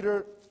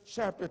 Peter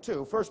chapter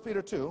 2. 1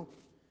 Peter 2.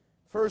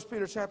 1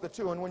 Peter chapter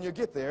 2. And when you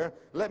get there,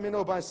 let me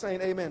know by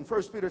saying amen.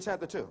 1 Peter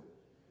chapter 2.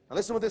 Now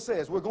listen to what this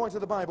says. We're going to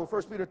the Bible,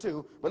 1 Peter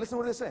 2. But listen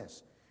to what it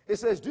says. It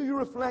says, do you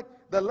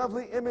reflect the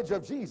lovely image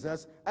of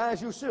Jesus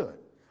as you should?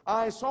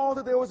 I saw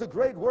that there was a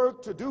great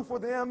work to do for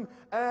them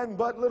and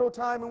but little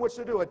time in which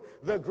to do it.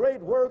 The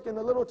great work in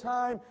the little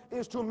time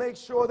is to make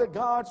sure that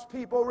God's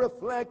people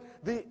reflect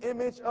the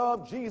image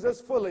of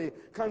Jesus fully,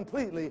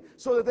 completely,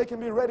 so that they can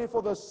be ready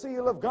for the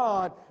seal of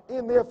God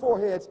in their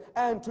foreheads.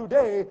 And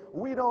today,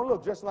 we don't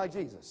look just like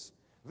Jesus.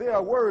 There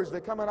are words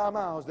that come out of our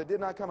mouths that did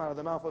not come out of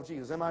the mouth of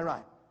Jesus. Am I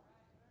right?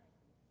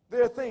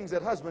 There are things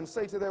that husbands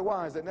say to their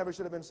wives that never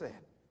should have been said.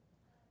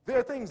 There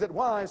are things that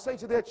wives say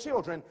to their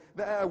children,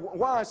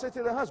 wives say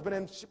to their husband,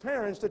 and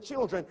parents to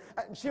children,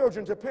 and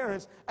children to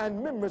parents,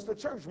 and members to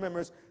church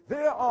members.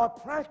 There are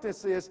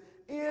practices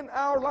in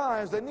our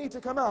lives that need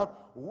to come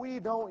out. We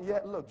don't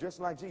yet look just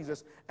like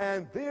Jesus.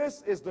 And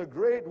this is the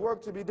great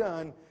work to be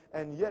done,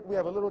 and yet we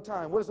have a little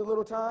time. What is a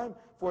little time?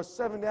 For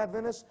Seventh-day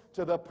Adventists,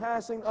 to the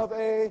passing of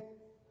a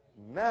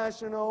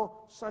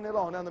national Sunday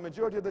law. Now, the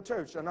majority of the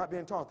church are not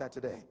being taught that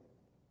today.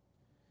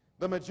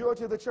 The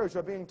majority of the church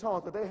are being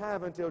taught that they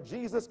have until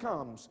Jesus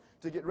comes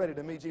to get ready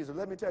to meet Jesus.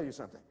 Let me tell you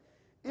something.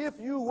 If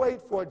you wait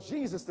for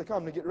Jesus to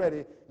come to get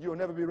ready, you'll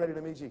never be ready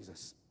to meet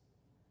Jesus.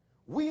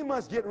 We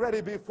must get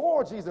ready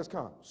before Jesus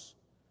comes.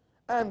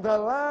 And the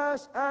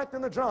last act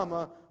in the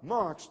drama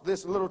marks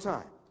this little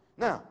time.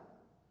 Now,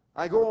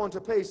 I go on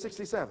to page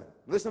 67.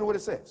 Listen to what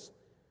it says.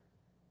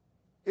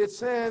 It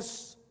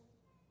says,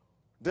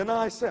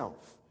 deny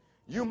self.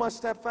 You must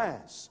step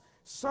fast.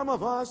 Some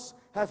of us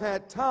have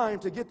had time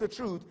to get the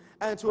truth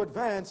and to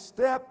advance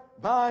step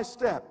by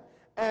step.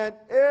 And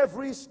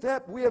every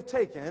step we have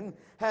taken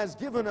has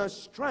given us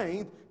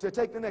strength to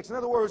take the next. In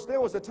other words, there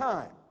was a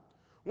time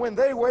when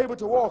they were able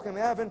to walk in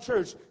the Advent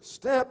church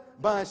step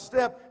by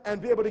step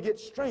and be able to get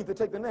strength to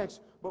take the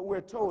next. But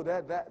we're told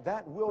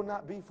that will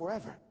not be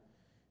forever.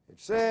 It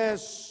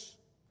says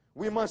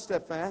we must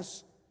step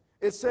fast.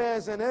 It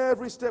says, and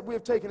every step we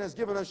have taken has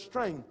given us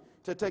strength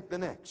to take the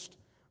next.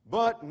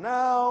 But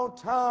now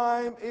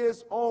time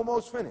is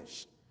almost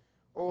finished.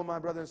 Oh, my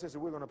brother and sister,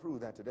 we're going to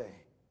prove that today.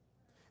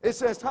 It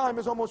says time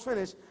is almost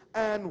finished,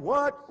 and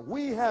what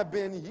we have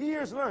been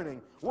years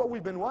learning, what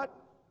we've been what?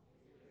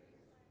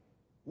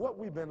 What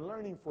we've been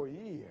learning for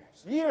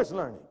years. Years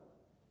learning.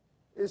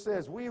 It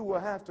says we will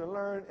have to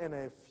learn in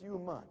a few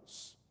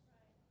months.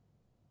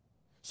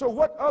 So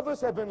what others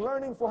have been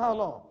learning for how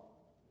long?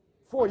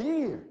 For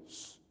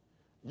years.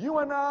 You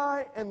and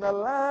I in the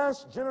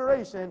last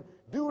generation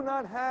do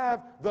not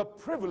have the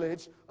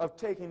privilege of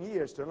taking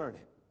years to learn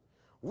it.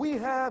 We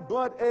have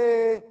but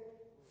a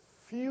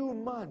few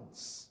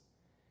months.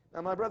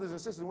 Now, my brothers and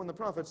sisters, when the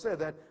prophet said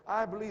that,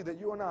 I believe that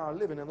you and I are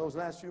living in those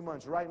last few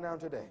months right now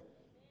today.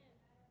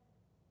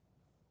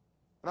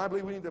 And I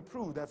believe we need to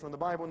prove that from the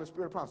Bible and the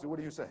Spirit of prophecy. What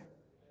do you say?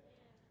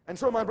 And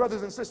so, my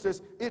brothers and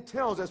sisters, it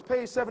tells us,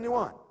 page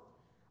 71,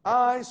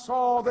 I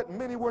saw that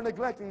many were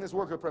neglecting this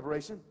work of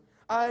preparation.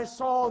 I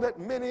saw that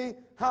many,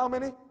 how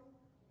many?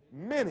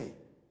 Many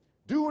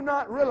do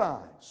not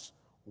realize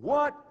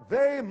what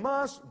they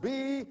must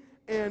be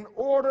in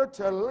order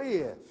to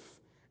live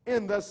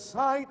in the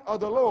sight of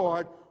the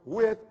Lord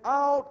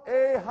without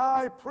a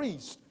high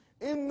priest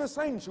in the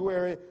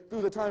sanctuary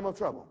through the time of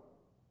trouble.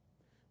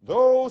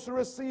 Those who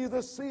receive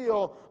the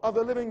seal of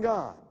the living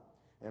God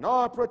and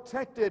are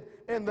protected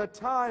in the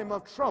time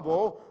of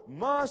trouble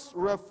must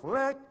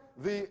reflect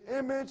the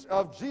image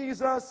of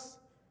Jesus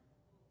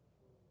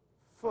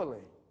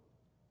fully.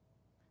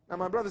 Now,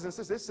 my brothers and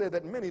sisters, it said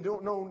that many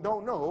don't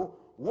know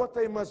what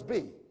they must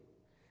be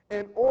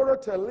in order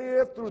to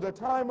live through the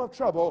time of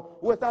trouble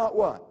without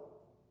what?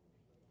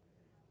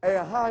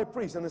 A high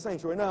priest in the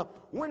sanctuary. Now,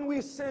 when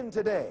we sin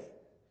today,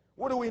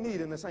 what do we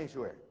need in the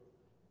sanctuary?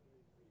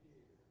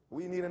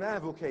 We need an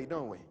advocate,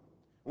 don't we?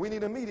 We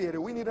need a mediator.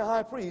 We need a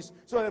high priest.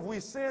 So if we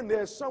sin,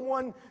 there's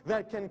someone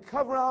that can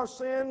cover our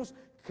sins,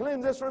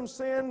 cleanse us from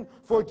sin,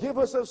 forgive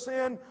us of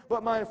sin.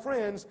 But my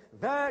friends,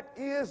 that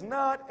is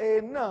not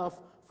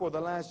enough for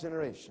the last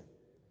generation.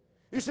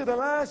 You see, the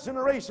last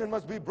generation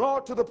must be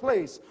brought to the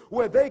place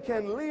where they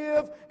can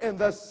live in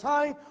the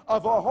sight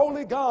of a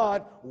holy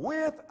God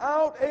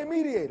without a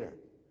mediator.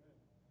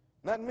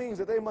 That means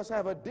that they must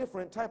have a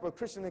different type of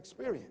Christian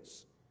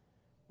experience.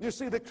 You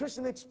see, the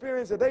Christian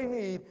experience that they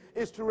need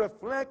is to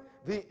reflect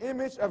the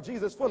image of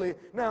Jesus fully.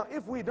 Now,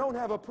 if we don't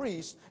have a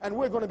priest and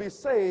we're going to be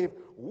saved,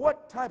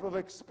 what type of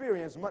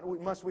experience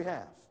must we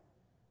have?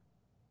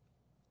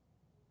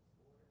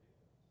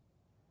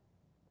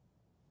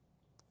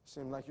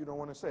 Seems like you don't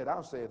want to say it.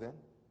 I'll say it then.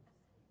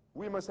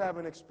 We must have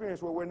an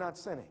experience where we're not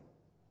sinning.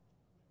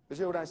 Did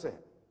you hear what I said?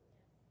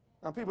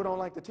 Now, people don't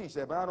like to teach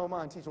that, but I don't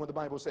mind teaching what the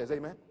Bible says.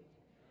 Amen?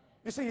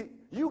 You see,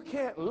 you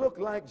can't look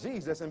like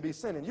Jesus and be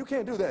sinning. You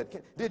can't do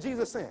that. Did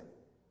Jesus sin?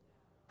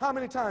 How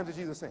many times did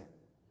Jesus sin?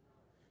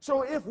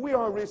 So if we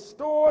are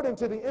restored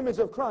into the image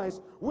of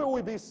Christ, will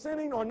we be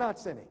sinning or not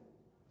sinning?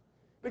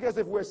 Because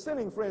if we're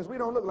sinning, friends, we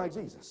don't look like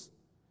Jesus.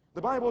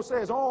 The Bible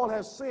says all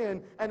have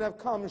sinned and have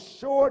come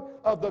short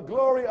of the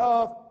glory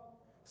of.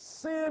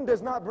 Sin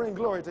does not bring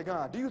glory to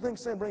God. Do you think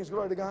sin brings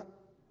glory to God?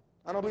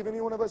 I don't believe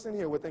any one of us in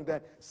here would think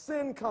that.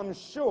 Sin comes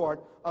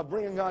short of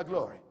bringing God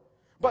glory.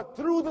 But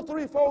through the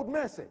threefold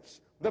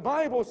message, The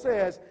Bible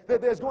says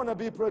that there's going to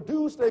be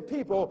produced a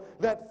people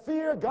that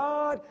fear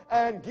God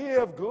and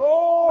give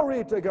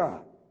glory to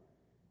God.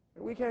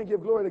 And we can't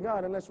give glory to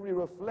God unless we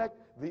reflect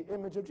the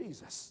image of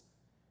Jesus.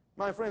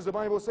 My friends, the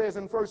Bible says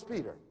in 1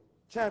 Peter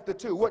chapter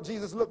 2 what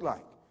Jesus looked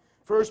like.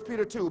 1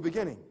 Peter 2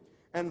 beginning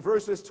and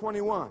verses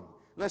 21.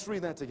 Let's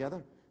read that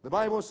together. The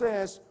Bible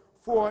says,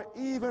 for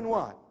even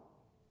what?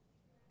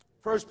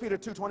 1 Peter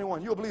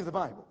 2:21. You'll believe the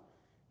Bible.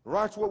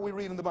 Watch what we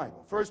read in the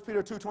Bible. 1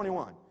 Peter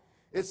 2:21.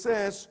 It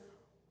says,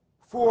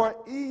 for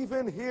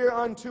even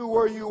hereunto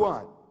were you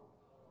what?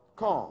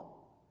 Called.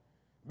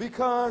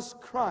 Because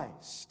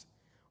Christ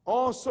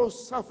also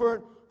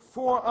suffered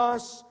for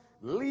us,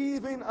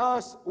 leaving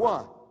us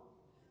what?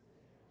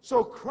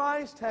 So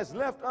Christ has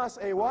left us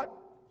a what?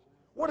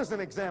 What does an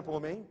example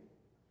mean?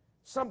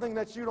 Something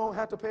that you don't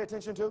have to pay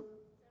attention to?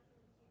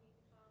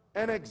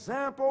 An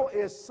example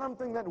is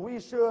something that we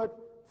should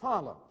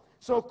follow.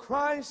 So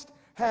Christ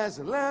has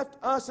left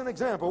us an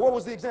example. What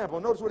was the example?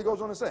 Notice what he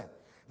goes on to say.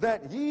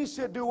 That ye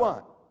should do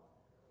what?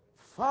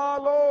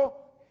 Follow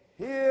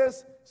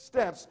his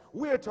steps.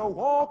 We're to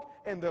walk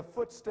in the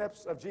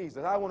footsteps of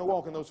Jesus. I want to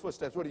walk in those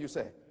footsteps. What do you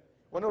say?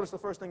 Well, notice the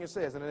first thing it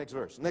says in the next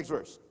verse. Next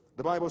verse.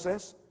 The Bible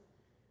says,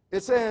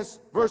 it says,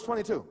 verse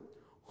 22,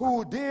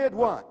 who did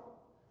what?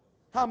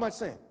 How much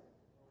sin?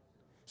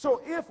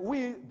 So if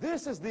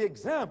this is the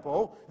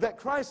example that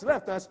Christ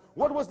left us,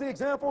 what was the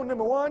example?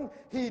 Number one,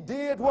 he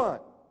did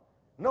what?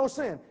 No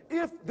sin.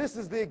 If this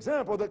is the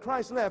example that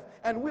Christ left,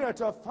 and we are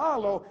to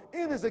follow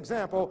in his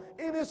example,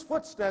 in his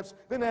footsteps,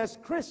 then as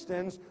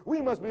Christians,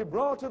 we must be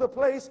brought to the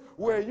place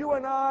where you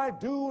and I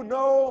do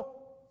know.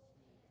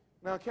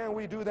 Now, can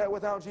we do that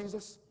without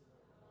Jesus?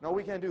 No,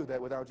 we can't do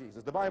that without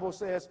Jesus. The Bible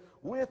says,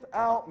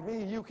 without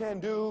me you can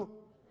do.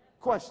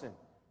 Question.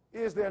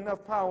 Is there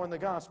enough power in the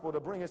gospel to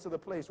bring us to the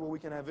place where we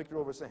can have victory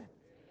over sin?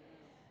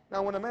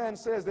 Now, when a man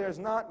says there's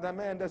not, that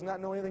man does not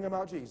know anything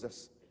about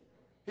Jesus.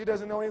 He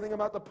doesn't know anything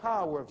about the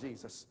power of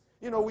Jesus.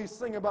 You know, we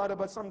sing about it,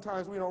 but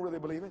sometimes we don't really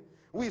believe it.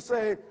 We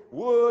say,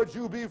 would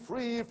you be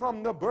free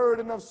from the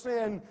burden of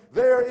sin?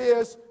 There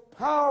is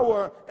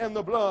power in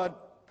the blood.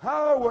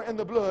 Power in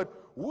the blood.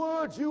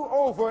 Would you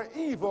over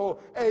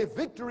evil a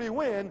victory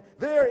win?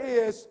 There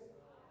is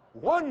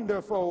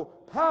wonderful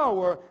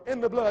power in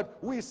the blood.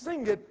 We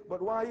sing it,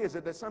 but why is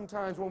it that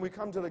sometimes when we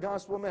come to the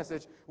gospel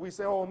message, we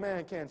say, oh,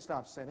 man can't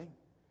stop sinning.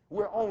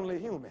 We're only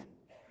human.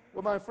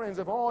 Well, my friends,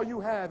 if all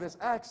you have is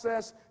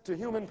access to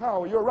human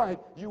power, you're right,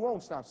 you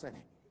won't stop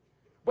sinning.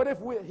 But if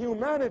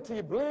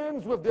humanity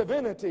blends with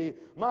divinity,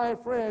 my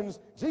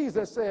friends,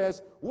 Jesus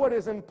says, what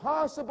is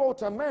impossible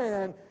to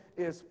man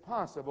is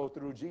possible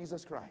through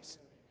Jesus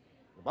Christ.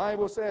 The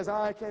Bible says,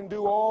 I can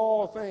do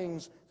all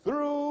things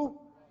through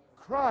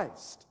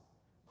Christ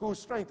who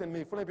strengthened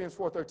me, Philippians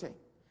 4:13.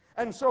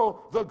 And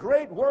so the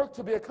great work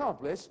to be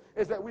accomplished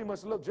is that we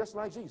must look just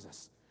like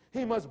Jesus.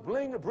 He must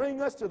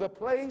bring us to the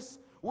place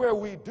where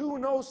we do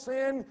no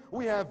sin,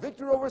 we have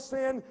victory over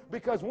sin,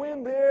 because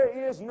when there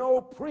is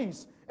no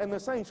priest in the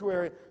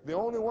sanctuary, the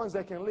only ones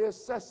that can live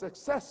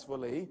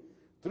successfully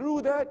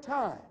through that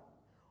time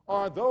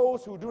are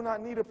those who do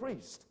not need a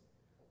priest,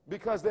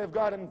 because they've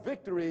gotten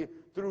victory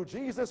through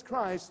Jesus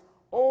Christ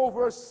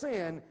over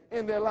sin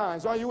in their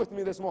lives. Are you with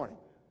me this morning?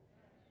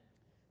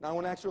 Now I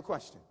want to ask you a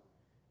question.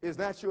 Is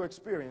that your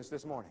experience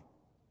this morning?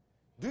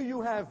 Do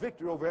you have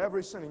victory over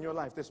every sin in your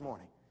life this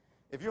morning?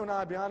 If you and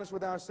I be honest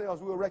with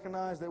ourselves, we will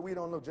recognize that we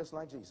don't look just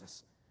like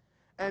Jesus.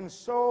 And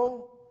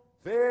so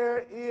there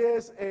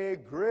is a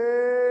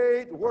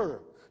great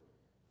work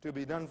to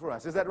be done for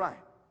us. Is that right?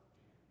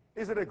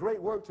 Is it a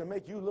great work to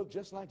make you look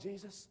just like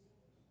Jesus?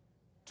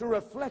 To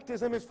reflect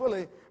his image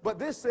fully. But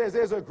this says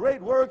there's a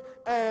great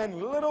work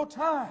and little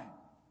time.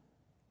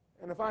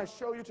 And if I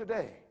show you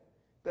today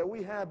that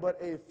we have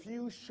but a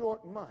few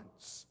short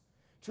months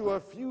to a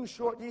few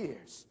short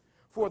years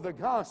for the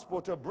gospel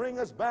to bring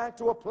us back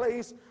to a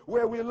place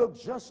where we look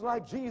just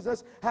like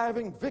Jesus,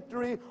 having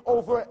victory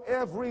over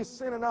every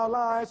sin in our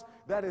lives,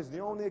 that is the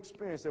only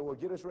experience that will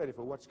get us ready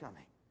for what's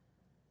coming.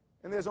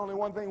 And there's only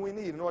one thing we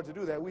need in order to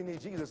do that. We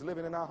need Jesus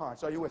living in our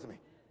hearts. Are you with me?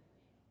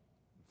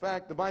 In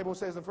fact, the Bible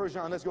says in 1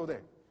 John, let's go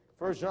there.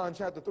 1 John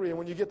chapter 3, and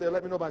when you get there,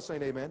 let me know by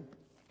saying amen.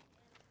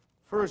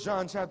 1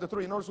 John chapter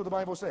 3, notice what the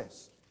Bible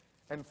says.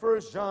 And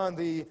 1 John,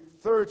 the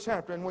 3rd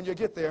chapter, and when you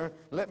get there,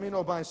 let me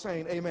know by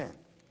saying amen.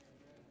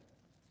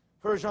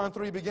 1 John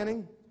 3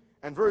 beginning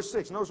and verse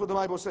 6. Notice what the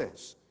Bible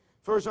says.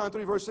 1 John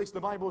 3 verse 6, the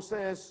Bible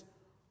says,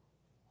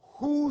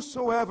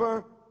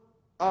 whosoever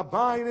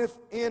abideth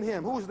in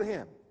him. Who's the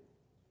him?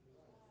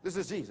 This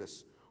is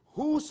Jesus.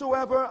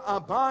 Whosoever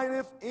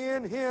abideth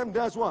in him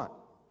does what?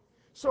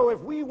 So if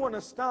we want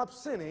to stop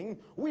sinning,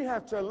 we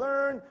have to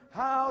learn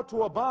how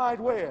to abide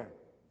where?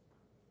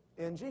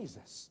 In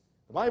Jesus.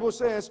 The Bible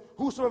says,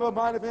 whosoever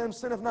abideth in him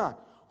sinneth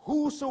not.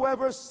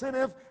 Whosoever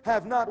sinneth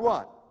have not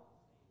what?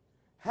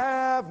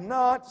 Have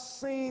not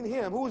seen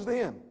him. Who's the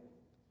him?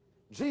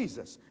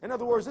 Jesus. In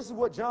other words, this is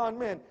what John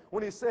meant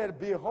when he said,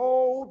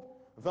 behold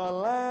the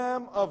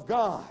Lamb of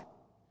God,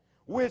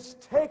 which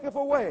taketh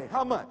away,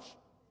 how much?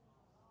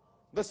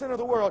 the sin of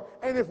the world.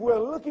 And if we're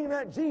looking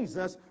at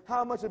Jesus,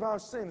 how much of our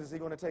sins is he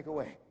going to take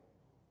away?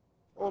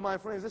 Oh, my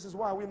friends, this is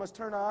why we must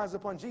turn our eyes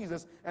upon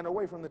Jesus and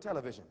away from the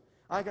television.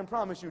 I can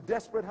promise you,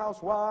 desperate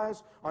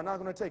housewives are not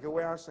going to take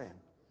away our sin.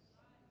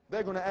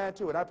 They're going to add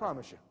to it, I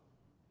promise you.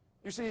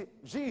 You see,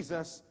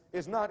 Jesus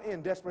is not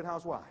in Desperate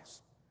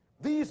Housewives.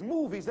 These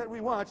movies that we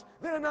watch,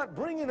 they're not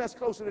bringing us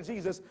closer to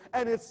Jesus,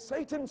 and it's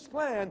Satan's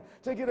plan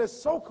to get us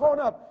so caught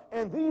up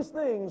in these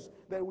things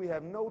that we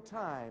have no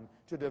time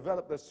to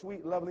develop the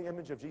sweet, lovely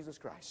image of Jesus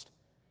Christ.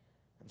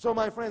 And so,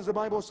 my friends, the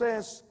Bible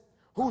says,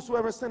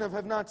 whosoever sinneth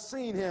have not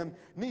seen him,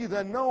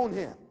 neither known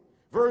him.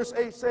 Verse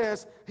 8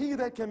 says, he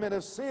that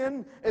committeth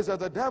sin is of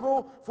the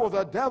devil, for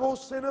the devil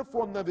sinneth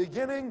from the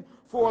beginning.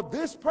 For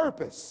this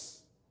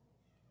purpose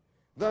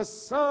the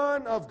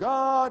Son of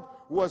God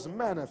was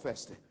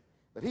manifested,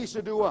 that he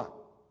should do what?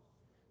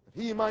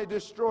 That he might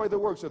destroy the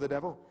works of the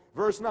devil.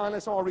 Verse 9,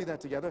 let's all read that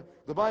together.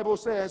 The Bible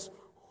says,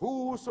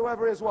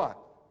 whosoever is what?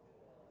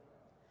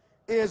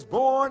 Is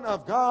born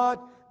of God,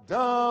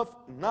 doth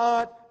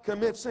not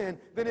commit sin.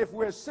 Then if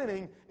we're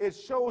sinning, it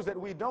shows that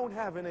we don't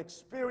have an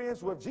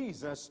experience with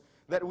Jesus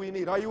that we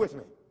need. Are you with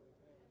me?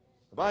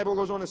 The Bible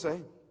goes on to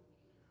say,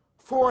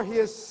 for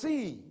his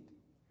seed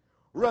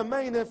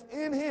remaineth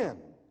in him,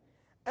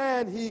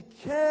 and he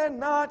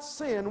cannot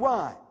sin.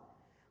 Why?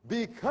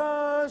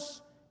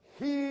 Because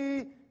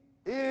he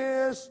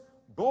is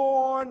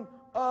born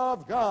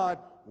of God.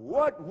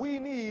 What we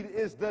need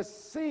is the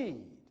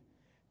seed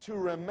to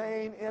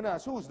remain in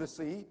us. Who's the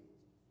seed?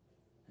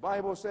 The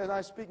Bible says,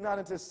 I speak not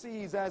unto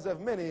seeds as of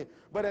many,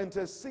 but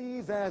unto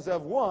seeds as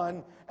of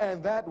one,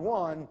 and that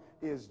one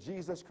is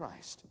Jesus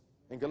Christ,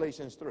 in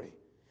Galatians 3.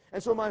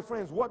 And so, my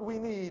friends, what we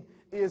need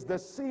is the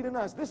seed in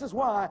us. This is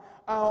why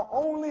our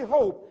only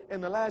hope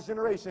in the last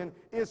generation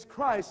is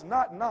Christ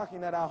not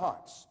knocking at our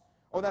hearts.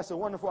 Oh, that's a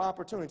wonderful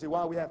opportunity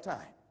while we have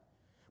time.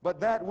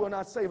 But that will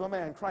not save a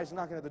man, Christ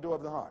knocking at the door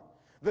of the heart.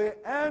 The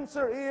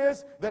answer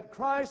is that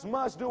Christ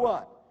must do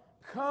what?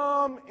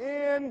 Come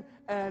in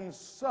and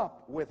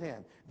sup with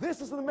him.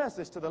 This is the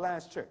message to the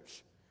last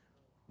church.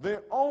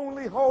 The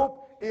only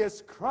hope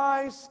is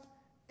Christ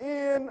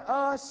in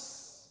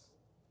us,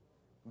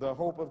 the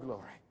hope of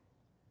glory.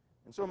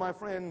 And so, my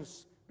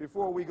friends,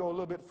 before we go a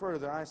little bit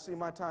further, I see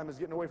my time is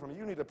getting away from me.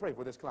 You need to pray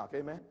for this clock,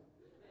 amen?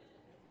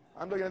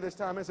 I'm looking at this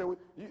time and say,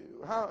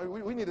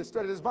 we need to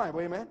study this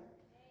Bible, amen?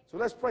 So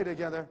let's pray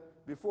together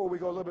before we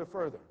go a little bit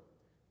further.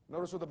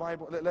 Notice what the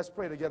Bible, let's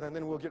pray together and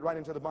then we'll get right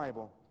into the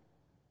Bible.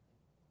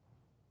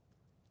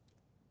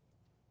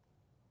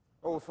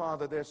 Oh,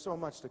 Father, there's so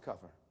much to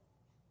cover.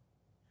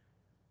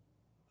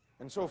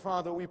 And so,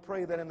 Father, we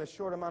pray that in the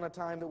short amount of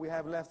time that we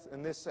have left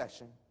in this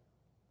session,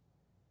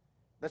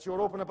 that you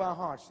will open up our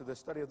hearts to the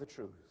study of the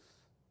truth.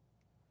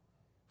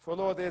 For,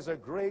 Lord, there's a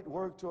great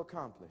work to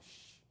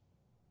accomplish.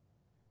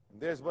 And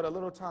there's but a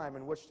little time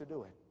in which to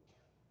do it.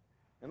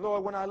 And,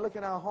 Lord, when I look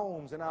at our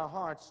homes and our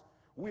hearts,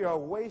 we are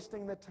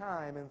wasting the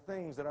time in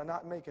things that are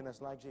not making us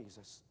like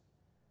Jesus.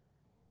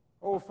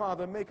 Oh,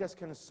 Father, make us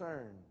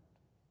concerned.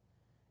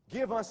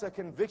 Give us a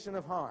conviction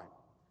of heart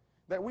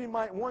that we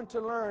might want to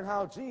learn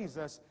how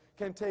Jesus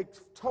can take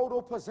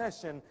total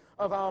possession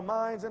of our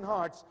minds and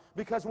hearts,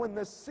 because when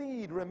the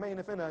seed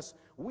remaineth in us,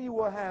 we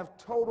will have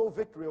total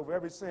victory over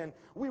every sin.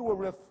 We will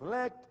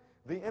reflect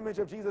the image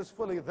of Jesus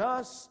fully,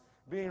 thus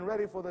being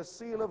ready for the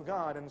seal of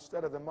God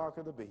instead of the mark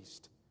of the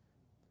beast.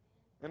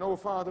 And, oh,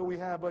 Father, we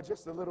have but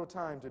just a little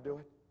time to do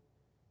it.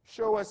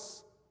 Show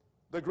us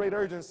the great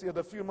urgency of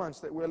the few months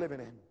that we're living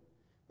in,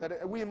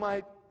 that we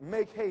might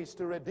make haste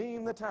to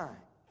redeem the time,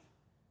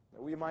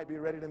 that we might be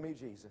ready to meet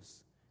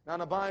Jesus. Now,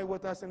 abide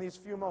with us in these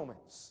few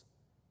moments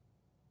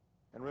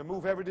and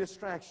remove every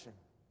distraction.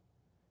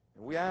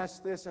 And we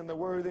ask this in the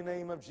worthy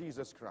name of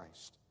Jesus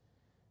Christ.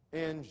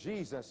 In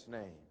Jesus'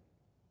 name,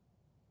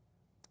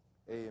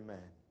 amen.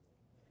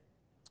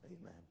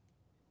 Amen.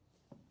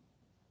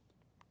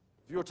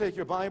 If you'll take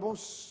your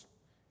Bibles,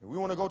 we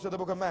want to go to the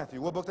book of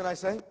Matthew. What book did I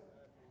say?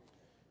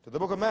 To the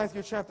book of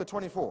Matthew, chapter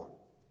 24.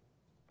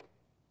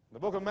 The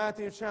book of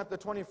Matthew, chapter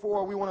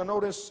 24, we want to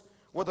notice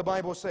what the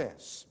Bible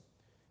says.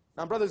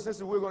 Now, brothers and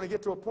sisters, we're going to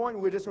get to a point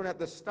where we're just going to have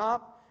to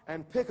stop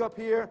and pick up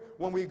here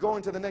when we go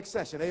into the next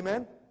session.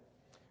 Amen?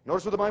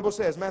 Notice what the Bible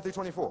says, Matthew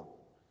 24.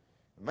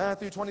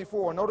 Matthew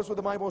 24, notice what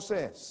the Bible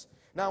says.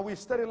 Now, we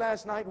studied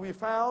last night, we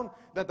found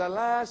that the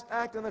last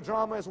act in the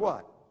drama is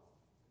what?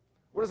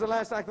 What is the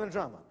last act in the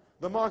drama?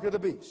 The mark of the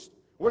beast.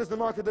 What is the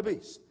mark of the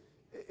beast?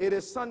 It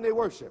is Sunday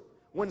worship.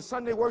 When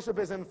Sunday worship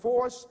is in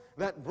force,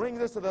 that brings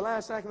us to the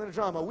last act in the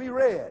drama. We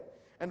read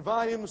in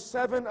volume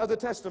 7 of the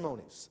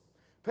Testimonies,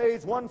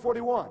 page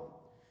 141,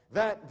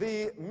 that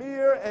the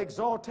mere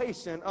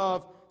exaltation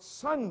of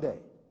Sunday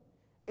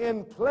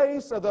in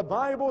place of the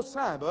Bible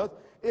Sabbath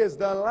is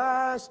the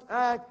last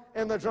act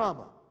in the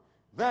drama.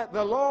 That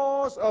the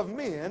laws of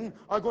men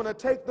are going to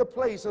take the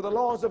place of the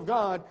laws of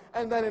God,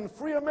 and that in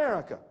free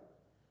America,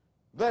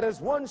 that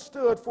has once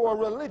stood for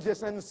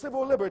religious and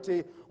civil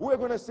liberty, we're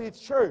going to see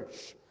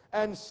church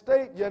and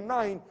state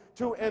unite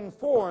to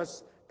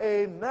enforce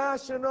a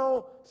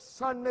national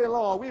Sunday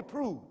law. We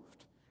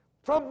proved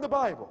from the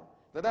Bible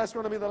that that's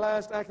going to be the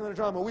last act in the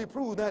drama. We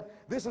prove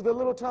that this is the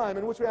little time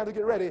in which we have to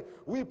get ready.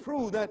 We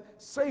prove that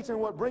Satan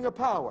would bring a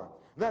power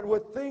that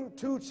would think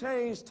to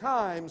change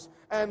times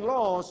and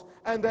laws,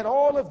 and that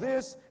all of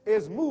this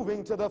is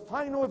moving to the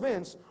final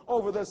events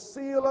over the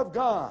seal of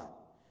God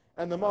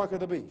and the mark of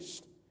the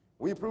beast.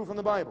 We prove from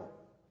the Bible,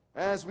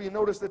 as we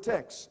notice the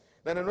text,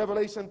 that in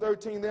Revelation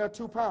 13 there are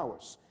two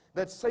powers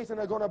that Satan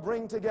are going to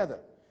bring together.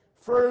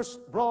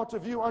 First brought to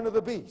view under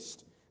the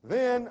beast,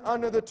 then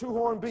under the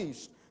two-horned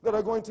beast, that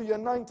are going to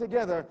unite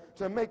together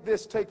to make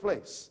this take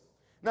place.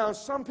 Now,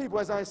 some people,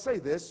 as I say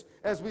this,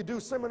 as we do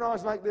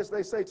seminars like this,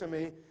 they say to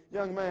me,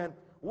 young man,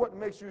 what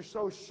makes you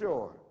so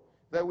sure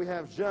that we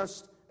have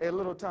just a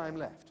little time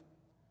left?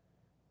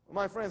 Well,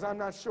 my friends, I'm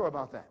not sure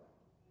about that.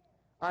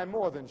 I'm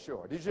more than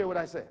sure. Did you hear what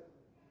I said?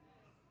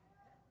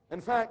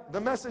 In fact, the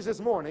message this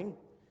morning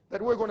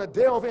that we're going to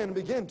delve in and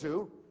begin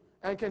to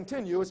and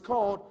continue is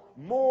called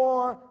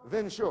More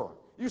Than Sure.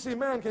 You see,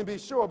 man can be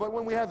sure, but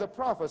when we have the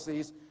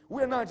prophecies,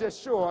 we're not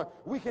just sure,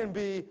 we can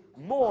be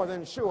more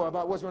than sure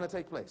about what's going to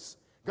take place.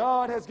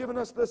 God has given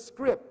us the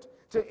script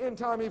to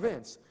end-time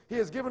events. He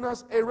has given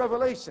us a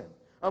revelation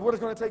of what is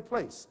going to take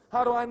place.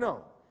 How do I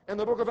know? In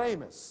the book of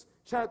Amos,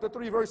 chapter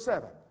 3, verse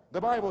 7, the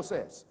Bible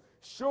says,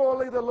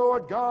 surely the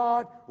Lord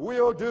God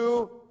will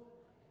do.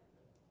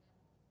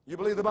 You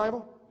believe the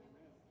Bible?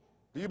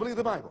 Do you believe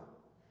the Bible?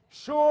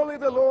 Surely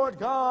the Lord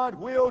God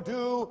will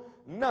do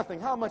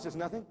nothing. How much is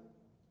nothing?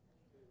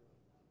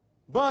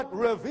 But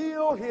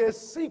reveal his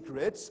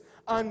secrets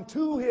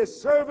unto his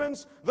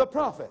servants, the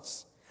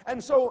prophets.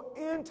 And so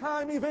in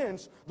time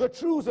events, the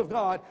truths of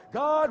God,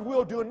 God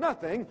will do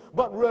nothing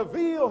but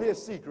reveal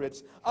his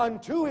secrets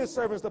unto his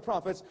servants, the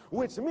prophets,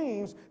 which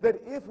means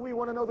that if we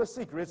want to know the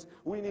secrets,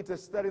 we need to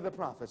study the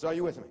prophets. Are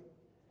you with me?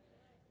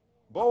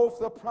 Both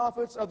the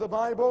prophets of the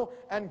Bible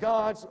and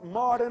God's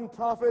modern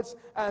prophets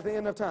at the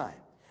end of time.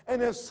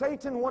 And if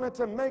Satan wanted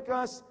to make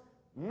us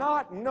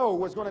not know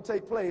what's going to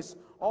take place,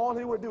 all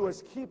he would do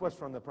is keep us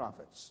from the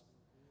prophets.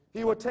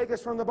 He would take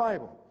us from the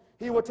Bible.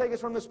 He would take us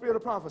from the spirit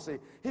of prophecy.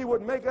 He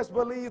would make us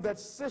believe that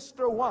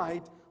Sister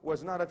White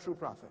was not a true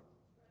prophet.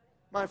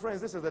 My friends,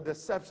 this is the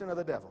deception of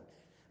the devil.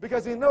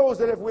 Because he knows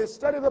that if we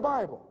study the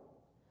Bible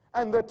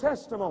and the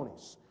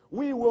testimonies,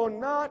 we will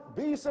not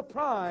be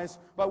surprised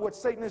by what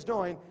Satan is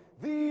doing.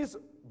 These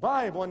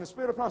Bible and the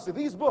spirit of prophecy,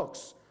 these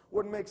books,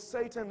 would make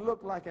Satan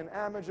look like an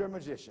amateur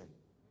magician.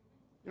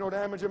 You know what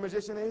an amateur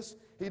magician is?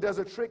 He does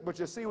a trick, but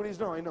you see what he's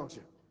doing, don't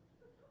you?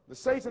 The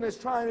Satan is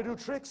trying to do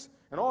tricks,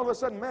 and all of a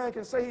sudden man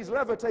can say he's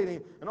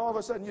levitating, and all of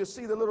a sudden you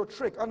see the little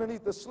trick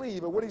underneath the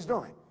sleeve of what he's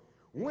doing.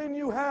 When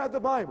you have the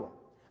Bible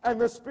and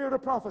the spirit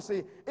of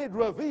prophecy, it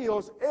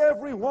reveals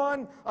every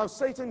one of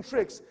Satan's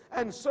tricks,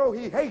 and so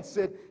he hates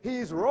it.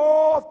 He's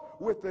wroth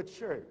with the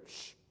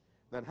church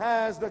that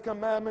has the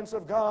commandments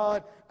of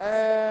God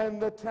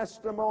and the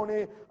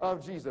testimony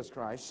of Jesus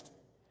Christ.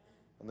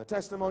 And the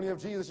testimony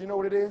of Jesus, you know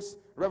what it is?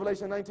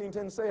 Revelation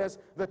 19:10 says,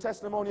 the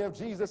testimony of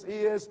Jesus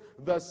is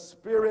the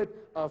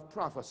spirit of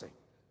prophecy.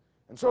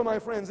 And so, my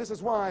friends, this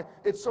is why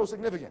it's so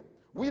significant.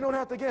 We don't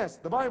have to guess.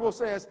 The Bible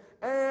says,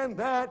 and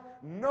that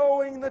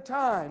knowing the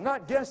time,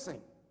 not guessing,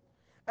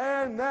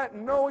 and that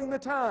knowing the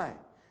time,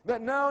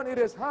 that now it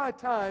is high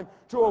time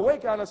to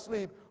awake out of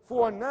sleep,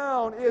 for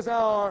now is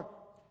our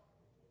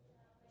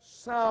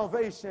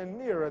salvation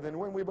nearer than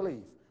when we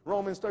believe.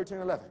 Romans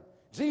 13:11.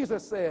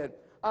 Jesus said,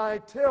 I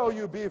tell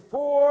you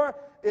before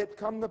it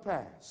come to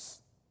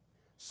pass,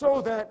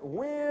 so that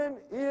when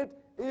it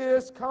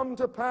is come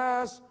to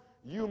pass,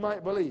 you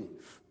might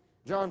believe.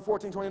 John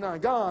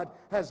 14:29. God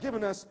has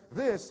given us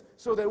this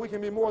so that we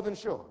can be more than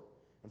sure.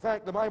 In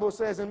fact, the Bible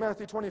says in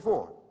Matthew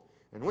 24,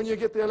 and when you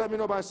get there, let me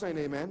know by saying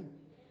amen.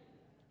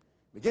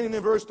 Beginning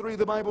in verse 3,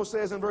 the Bible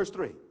says in verse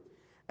 3,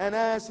 and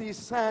as he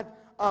sat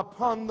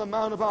upon the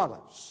Mount of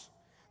Olives,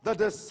 the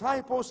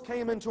disciples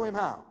came into him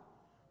how?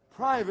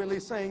 Privately,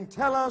 saying,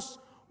 tell us,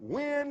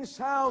 when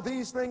shall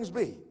these things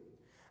be?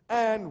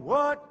 And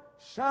what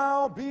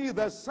shall be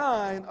the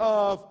sign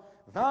of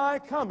thy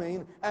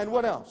coming? And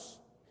what else?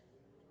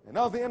 And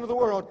of the end of the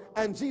world.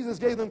 And Jesus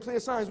gave them clear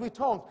signs. We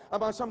talked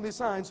about some of these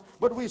signs,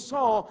 but we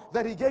saw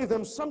that he gave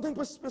them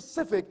something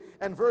specific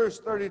in verse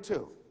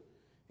 32.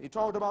 He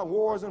talked about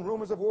wars and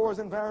rumors of wars,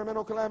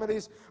 environmental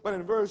calamities, but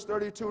in verse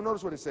 32,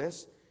 notice what it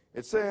says.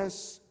 It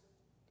says,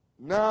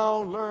 now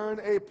learn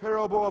a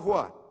parable of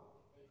what?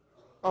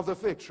 Of the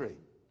fig tree.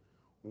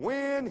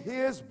 When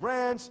his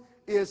branch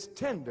is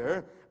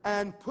tender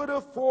and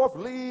putteth forth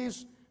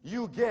leaves,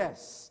 you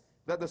guess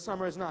that the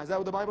summer is nigh. Is that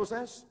what the Bible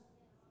says?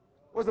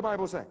 What does the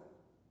Bible say?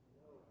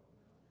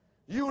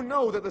 You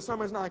know that the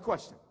summer is nigh.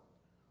 Question.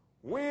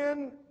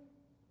 When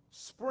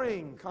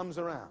spring comes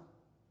around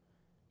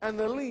and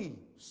the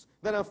leaves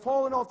that have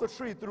fallen off the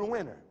tree through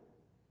winter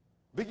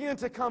begin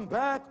to come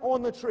back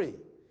on the tree,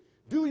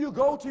 do you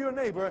go to your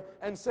neighbor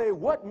and say,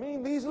 what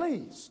mean these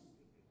leaves?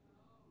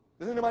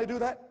 Does anybody do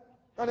that?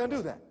 I don't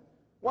do that.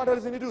 Why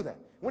doesn't he do that?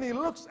 When he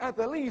looks at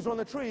the leaves on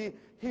the tree,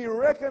 he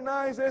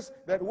recognizes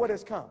that what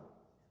has come?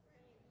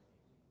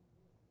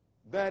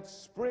 that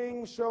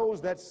spring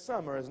shows that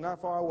summer is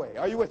not far away.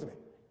 Are you with me?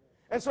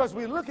 And so as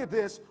we look at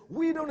this,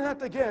 we don't have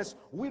to guess.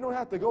 We don't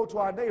have to go to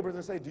our neighbors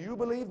and say, do you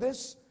believe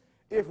this?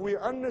 If we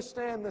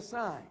understand the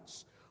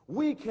signs,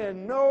 we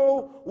can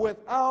know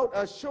without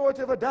a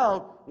surety of a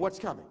doubt what's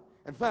coming.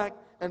 In fact,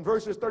 in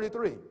verses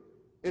 33,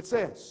 it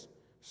says,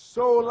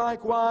 so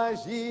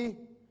likewise ye,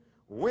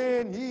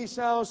 when ye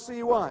shall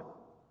see what?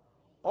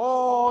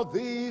 All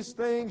these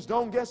things,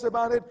 don't guess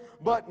about it,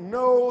 but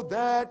know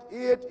that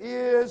it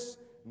is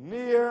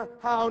near.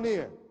 How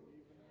near?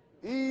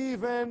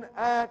 Even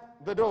at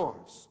the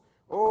doors.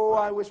 Oh,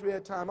 I wish we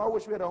had time. I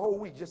wish we had a whole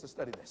week just to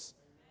study this.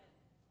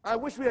 I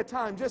wish we had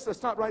time just to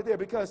stop right there,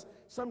 because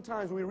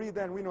sometimes we read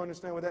that and we don't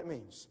understand what that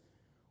means.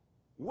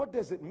 What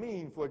does it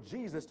mean for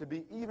Jesus to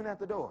be even at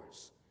the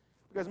doors?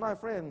 Because, my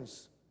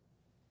friends,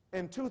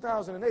 in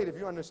 2008, if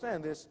you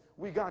understand this,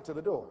 we got to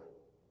the door.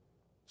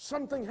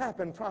 Something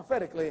happened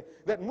prophetically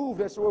that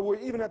moved us where we're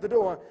even at the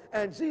door.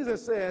 And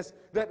Jesus says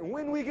that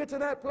when we get to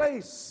that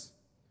place,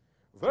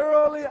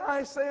 verily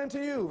I say unto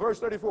you, verse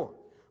 34,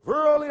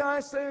 verily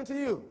I say unto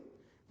you,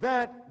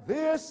 that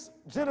this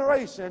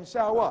generation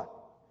shall what?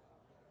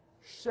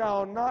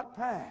 Shall not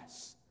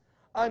pass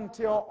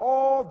until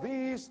all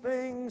these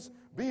things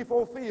be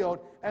fulfilled.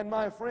 And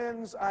my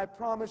friends, I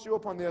promise you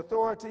upon the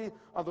authority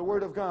of the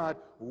Word of God,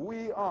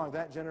 we are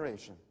that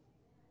generation.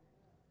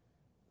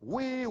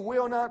 We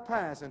will not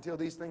pass until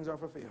these things are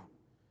fulfilled.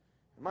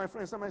 And my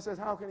friend, somebody says,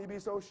 how can you be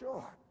so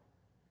sure?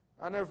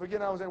 I'll never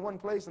forget, I was in one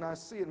place, and I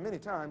see it many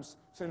times,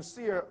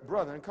 sincere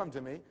brethren come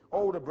to me,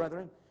 older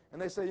brethren,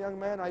 and they say, young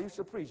man, I used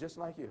to preach just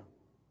like you.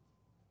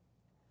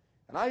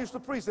 And I used to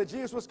preach that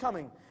Jesus was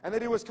coming, and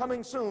that he was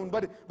coming soon,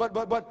 but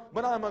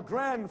I'm a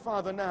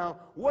grandfather now.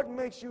 What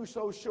makes you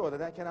so sure that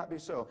that cannot be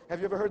so? Have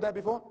you ever heard that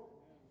before?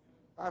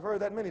 I've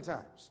heard that many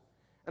times.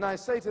 And I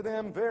say to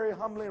them very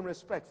humbly and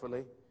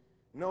respectfully,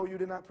 no, you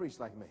did not preach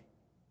like me.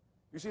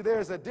 You see,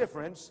 there's a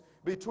difference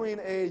between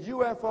a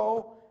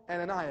UFO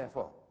and an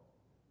IFO.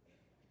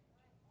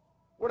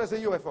 What is a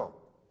UFO?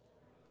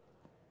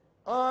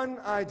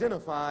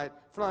 Unidentified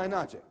flying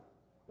object.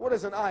 What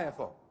is an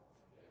IFO?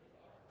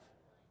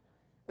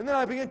 And then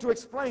I began to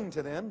explain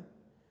to them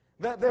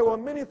that there were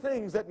many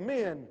things that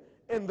men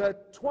in the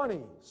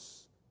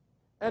 20s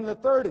and the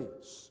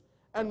 30s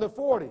and the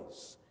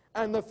 40s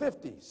and the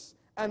 50s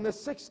and the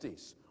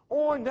 60s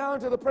on down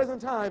to the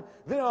present time,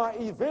 there are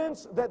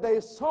events that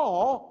they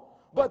saw,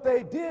 but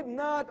they did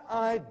not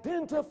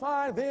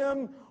identify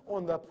them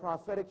on the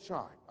prophetic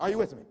chart. Are you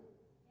with me?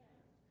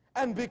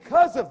 And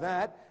because of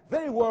that,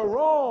 they were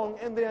wrong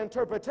in their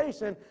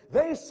interpretation.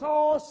 They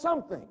saw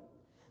something.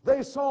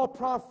 They saw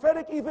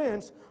prophetic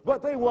events,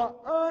 but they were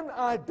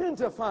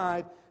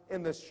unidentified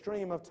in the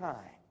stream of time.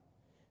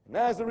 And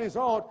as a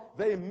result,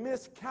 they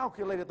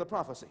miscalculated the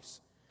prophecies.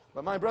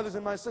 But my brothers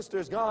and my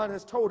sisters, God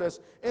has told us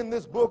in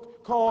this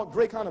book called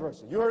Great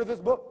Controversy. You heard of this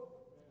book?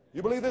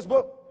 You believe this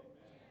book?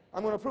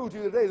 I'm going to prove to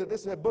you today that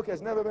this book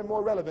has never been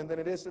more relevant than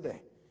it is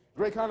today.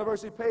 Great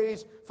Controversy,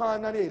 page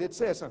 598. It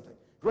says something.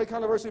 Great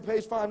Controversy,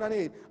 page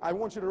 598. I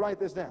want you to write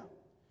this down.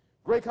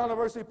 Great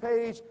Controversy,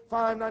 page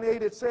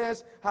 598, it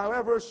says,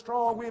 however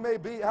strong we may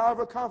be,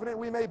 however confident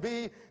we may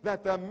be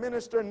that the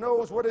minister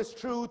knows what is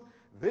truth,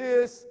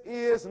 this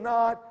is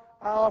not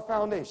our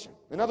foundation.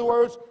 In other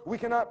words, we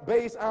cannot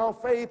base our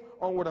faith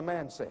on what a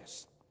man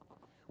says.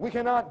 We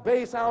cannot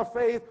base our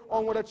faith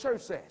on what a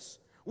church says.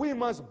 We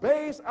must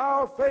base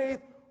our faith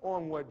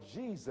on what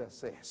Jesus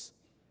says.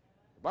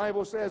 The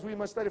Bible says we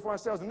must study for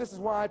ourselves, and this is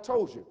why I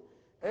told you,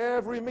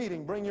 every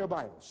meeting, bring your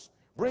Bibles.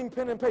 Bring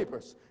pen and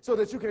papers so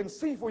that you can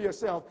see for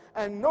yourself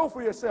and know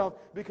for yourself,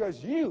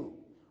 because you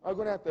are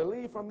going to have to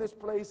leave from this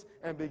place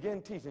and begin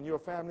teaching your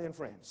family and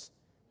friends.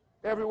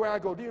 Everywhere I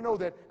go, do you know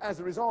that as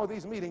a result of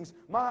these meetings,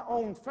 my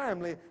own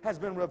family has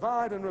been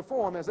revived and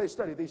reformed as they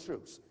study these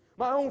truths.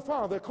 My own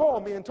father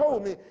called me and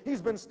told me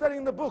he's been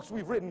studying the books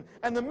we've written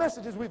and the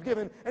messages we've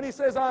given, and he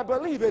says, I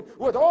believe it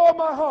with all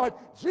my heart.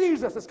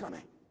 Jesus is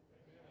coming.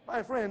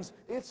 My friends,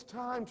 it's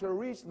time to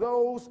reach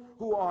those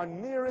who are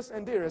nearest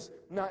and dearest.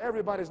 Now,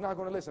 everybody's not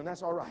going to listen.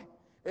 That's all right.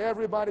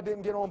 Everybody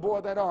didn't get on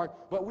board that ark,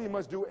 but we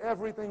must do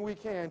everything we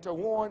can to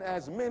warn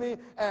as many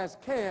as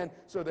can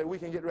so that we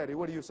can get ready.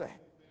 What do you say?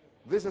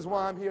 This is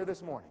why I'm here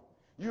this morning.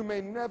 You may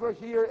never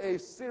hear a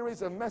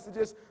series of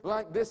messages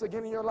like this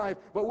again in your life,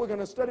 but we're going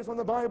to study from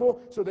the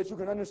Bible so that you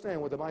can understand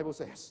what the Bible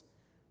says.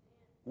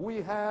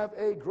 We have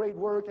a great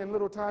work and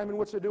little time in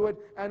which to do it,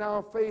 and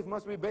our faith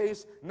must be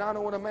based not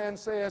on what a man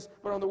says,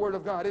 but on the Word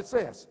of God. It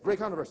says, Great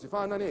Controversy,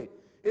 598,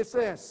 it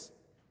says,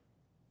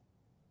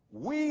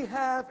 we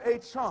have a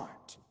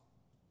chart.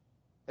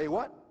 A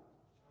what?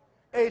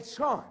 A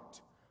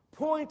chart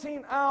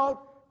pointing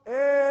out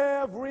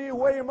every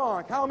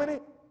waymark. How many?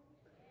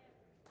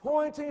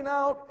 Pointing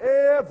out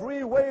every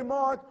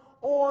waymark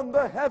on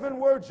the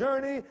heavenward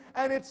journey,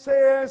 and it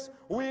says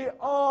we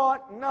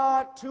ought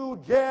not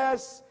to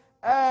guess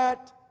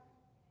at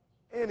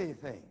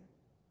anything.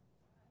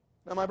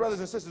 Now, my brothers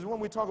and sisters, when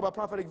we talk about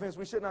prophetic events,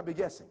 we should not be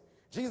guessing.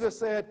 Jesus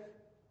said,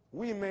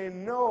 we may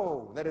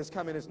know that his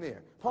coming is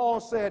near. Paul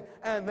said,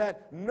 and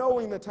that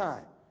knowing the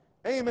time.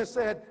 Amos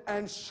said,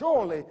 and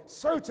surely,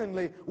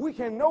 certainly, we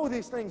can know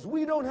these things.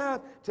 We don't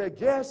have to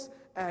guess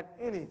at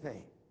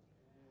anything.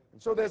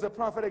 And so there's a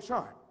prophetic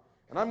chart.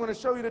 And I'm going to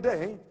show you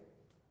today,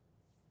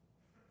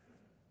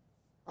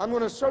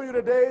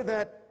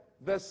 that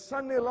the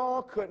Sunday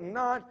law could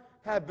not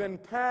have been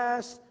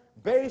passed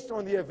based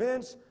on the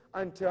events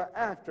until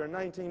after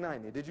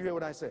 1990. Did you hear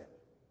what I said?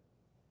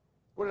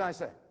 What did I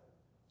say?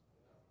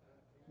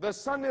 The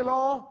Sunday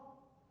law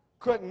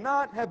could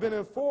not have been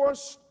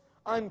enforced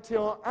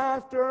until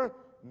after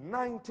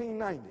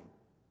 1990.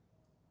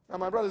 Now,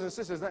 my brothers and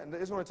sisters,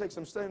 it's going to take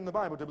some study in the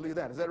Bible to believe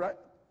that. Is that right?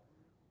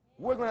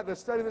 We're going to have to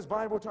study this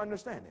Bible to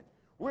understand it.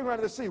 We're going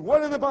to have to see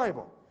what in the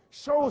Bible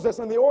shows us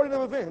in the order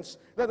of events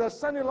that the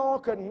Sunday law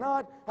could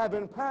not have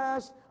been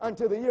passed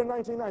until the year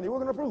 1990. We're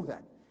going to prove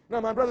that. Now,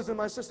 my brothers and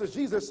my sisters,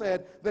 Jesus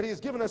said that he's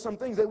given us some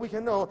things that we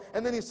can know,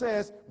 and then he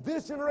says,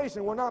 this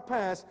generation will not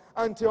pass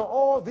until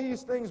all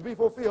these things be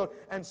fulfilled.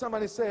 And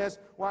somebody says,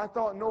 well, I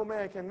thought no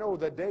man can know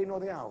the day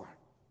nor the hour.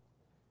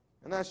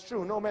 And that's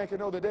true. No man can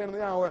know the day nor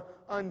the hour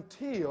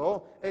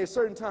until a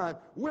certain time.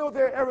 Will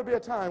there ever be a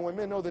time when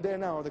men know the day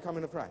and hour of the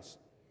coming of Christ?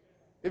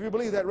 If you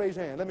believe that, raise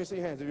your hand. Let me see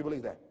your hands if you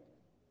believe that.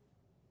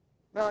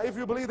 Now, if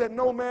you believe that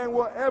no man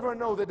will ever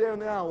know the day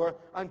and the hour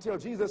until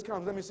Jesus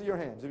comes, let me see your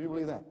hands if you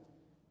believe that.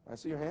 I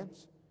see your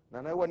hands.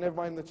 Now, that wasn't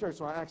everybody in the church,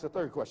 so I asked a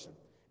third question.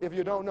 If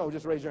you don't know,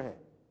 just raise your hand.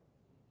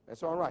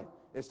 That's all right.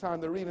 It's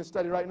time to read and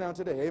study right now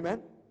today.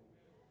 Amen?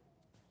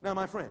 Now,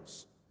 my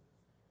friends,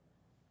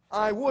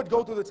 I would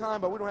go through the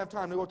time, but we don't have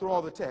time to go through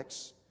all the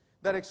texts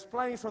that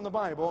explains from the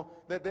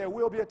Bible that there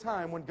will be a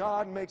time when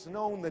God makes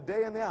known the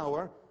day and the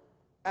hour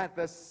at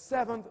the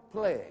seventh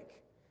plague.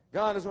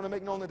 God is going to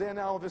make known the day and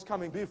hour of his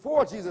coming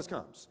before Jesus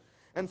comes.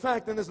 In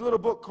fact, in this little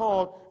book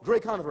called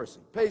Great Controversy,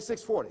 page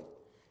 640,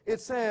 it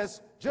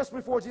says, just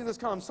before Jesus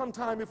comes,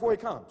 sometime before he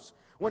comes,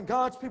 when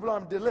God's people are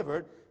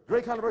delivered,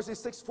 Great Controversy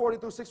 640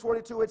 through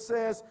 642, it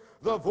says,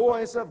 the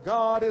voice of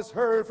God is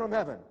heard from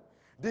heaven,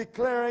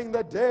 declaring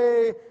the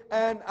day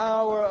and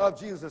hour of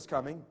Jesus'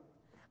 coming,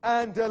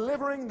 and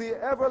delivering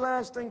the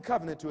everlasting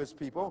covenant to his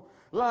people.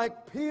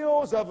 Like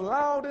peals of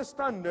loudest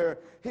thunder,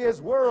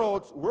 his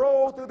words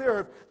roll through the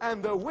earth,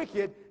 and the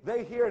wicked,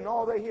 they hear, and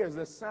all they hear is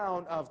the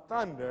sound of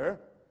thunder.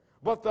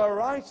 But the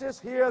righteous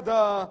hear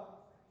the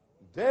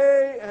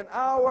day and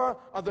hour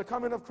of the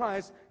coming of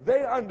Christ.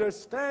 They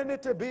understand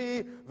it to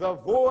be the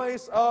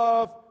voice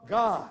of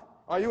God.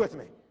 Are you with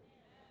me?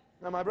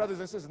 Now, my brothers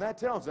and sisters, that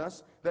tells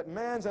us that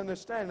man's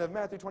understanding of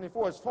Matthew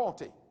 24 is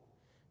faulty.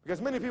 Because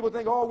many people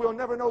think, oh, we'll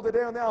never know the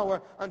day and the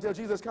hour until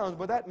Jesus comes.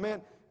 But that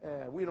meant,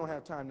 we don't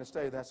have time to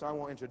study that, so I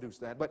won't introduce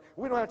that. But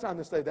we don't have time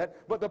to study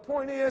that. But the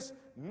point is,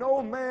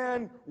 no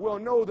man will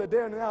know the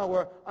day and the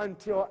hour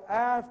until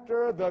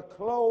after the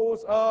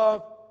close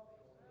of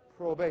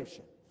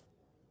probation.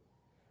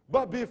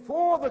 But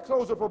before the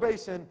close of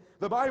probation,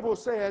 the Bible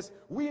says,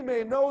 we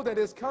may know that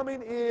his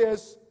coming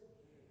is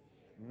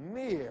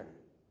near,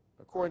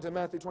 according to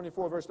Matthew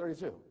 24, verse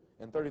 32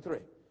 and 33.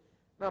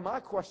 Now,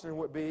 my question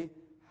would be,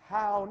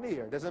 how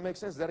near? Does that make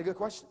sense? Is that a good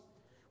question?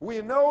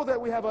 We know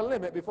that we have a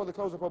limit before the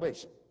close of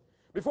probation.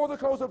 Before the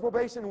close of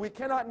probation, we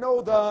cannot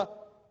know the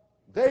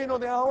day nor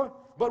the hour,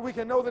 but we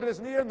can know that it is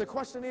near. And the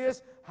question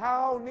is,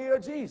 how near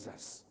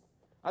Jesus?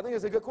 I think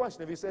it's a good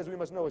question if he says we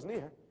must know it's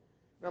near.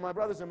 Now, my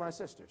brothers and my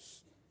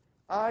sisters,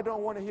 I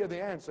don't want to hear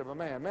the answer of a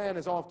man. Man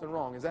is often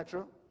wrong. Is that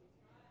true?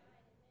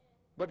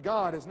 But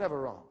God is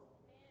never wrong.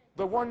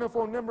 The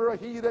wonderful number,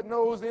 he that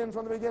knows the end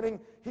from the beginning,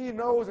 he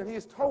knows, and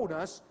he's told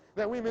us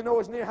that we may know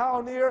it's near.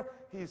 How near?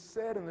 He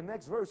said in the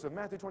next verse of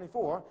Matthew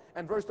 24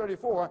 and verse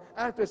 34,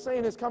 after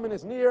saying his coming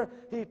is near,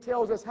 he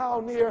tells us how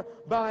near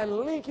by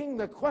linking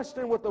the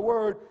question with the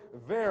word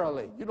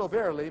verily. You know,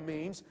 verily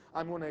means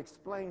I'm going to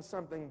explain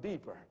something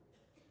deeper.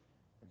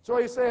 So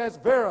he says,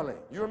 verily.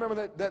 You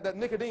remember that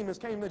Nicodemus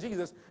came to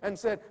Jesus and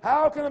said,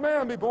 how can a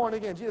man be born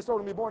again? Jesus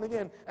told him to be born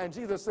again. And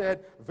Jesus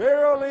said,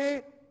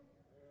 verily.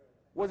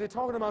 Was he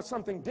talking about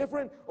something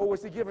different, or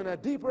was he giving a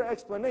deeper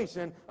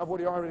explanation of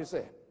what he already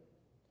said?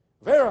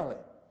 Verily.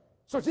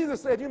 So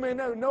Jesus said, you may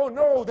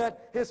know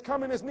that his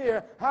coming is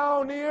near.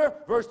 How near?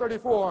 Verse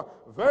 34,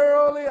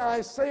 verily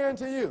I say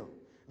unto you,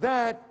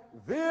 that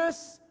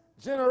this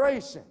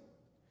generation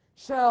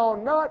shall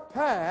not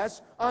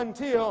pass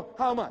until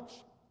how much?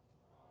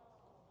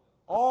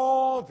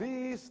 All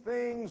these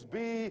things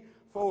be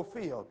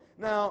fulfilled.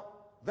 Now,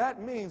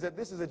 that means that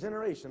this is a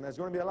generation that's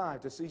going to be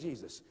alive to see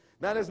Jesus.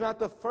 That is not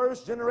the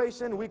first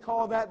generation. We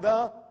call that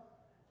the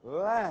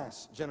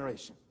last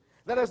generation.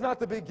 That is not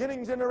the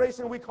beginning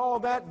generation. We call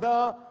that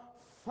the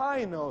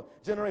final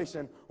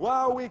generation.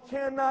 While we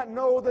cannot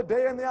know the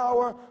day and the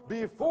hour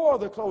before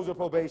the close of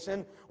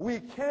probation, we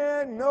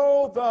can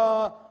know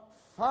the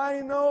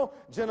final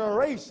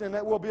generation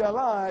that will be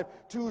alive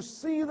to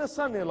see the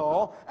Sunday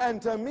law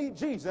and to meet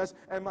Jesus.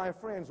 And my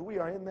friends, we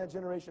are in that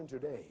generation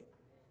today.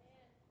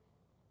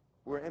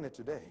 We're in it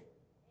today.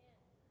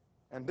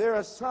 And there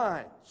are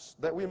signs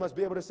that we must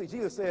be able to see.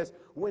 Jesus says,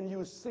 when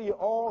you see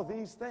all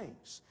these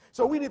things.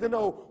 So we need to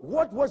know,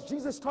 what was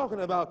Jesus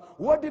talking about?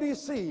 What did he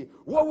see?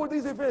 What were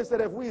these events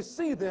that if we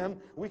see them,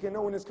 we can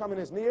know when his coming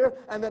is near,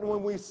 and that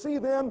when we see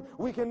them,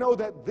 we can know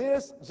that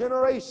this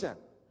generation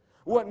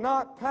would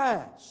not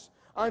pass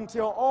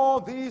until all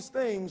these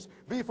things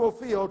be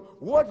fulfilled.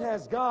 What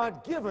has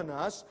God given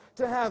us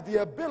to have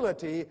the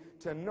ability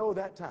to know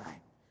that time?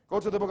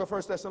 Go to the book of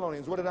 1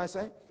 Thessalonians. What did I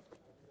say?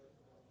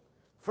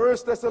 1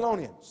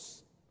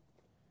 Thessalonians.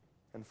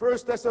 In 1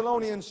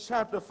 Thessalonians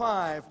chapter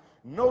 5,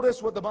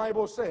 notice what the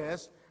Bible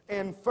says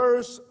in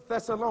 1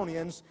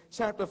 Thessalonians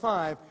chapter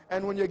 5.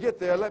 And when you get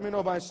there, let me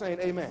know by saying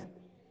amen.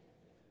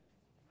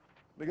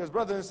 Because,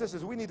 brothers and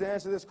sisters, we need to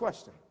answer this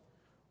question.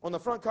 On the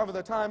front cover of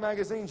the Time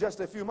magazine just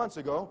a few months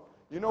ago,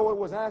 you know what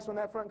was asked on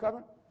that front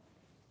cover?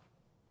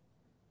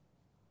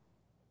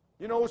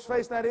 You know whose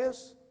face that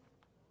is?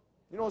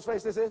 You know whose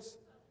face this is?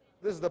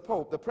 This is the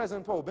Pope, the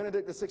present Pope,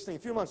 Benedict XVI, a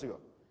few months ago.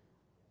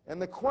 And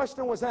the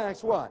question was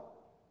asked, what?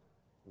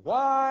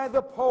 Why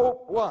the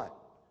Pope, what?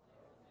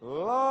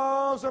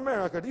 Loves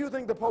America. Do you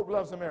think the Pope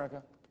loves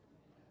America?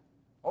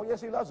 Oh,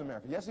 yes, he loves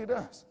America. Yes, he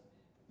does.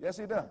 Yes,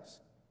 he does.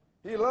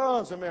 He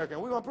loves America,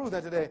 and we're going to prove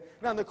that today.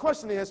 Now, the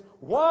question is,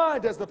 why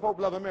does the Pope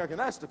love America?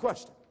 That's the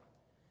question.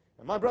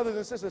 And my brothers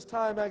and sisters,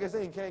 Time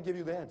magazine can't give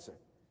you the answer,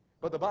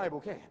 but the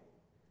Bible can.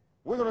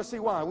 We're going to see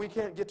why. We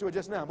can't get to it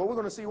just now, but we're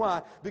going to see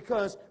why,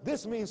 because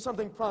this means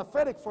something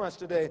prophetic for us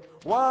today,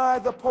 why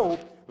the Pope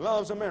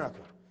loves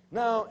America.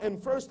 Now, in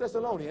 1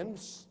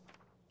 Thessalonians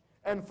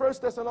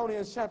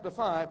chapter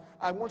 5,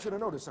 I want you to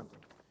notice something.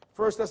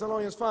 1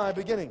 Thessalonians 5,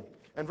 beginning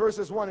in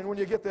verses 1, and when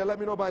you get there, let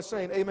me know by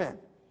saying amen.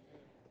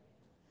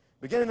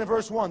 Beginning in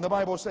verse 1, the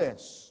Bible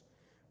says,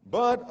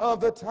 "But of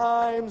the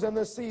times and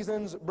the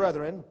seasons,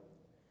 brethren,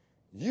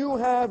 you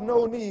have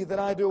no need that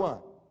I do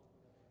what?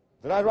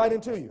 That I write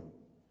unto you.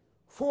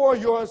 For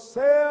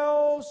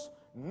yourselves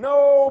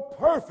know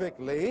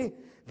perfectly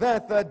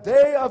that the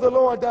day of the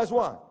Lord does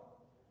what?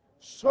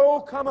 So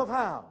cometh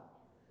how?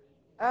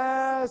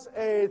 As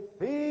a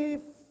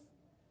thief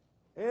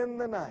in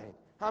the night."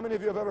 How many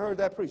of you have ever heard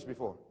that preached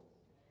before?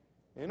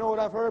 You know what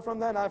I've heard from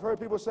that? I've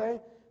heard people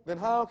say, then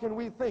how can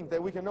we think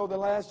that we can know the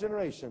last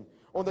generation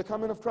or the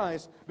coming of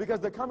Christ? Because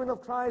the coming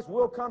of Christ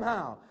will come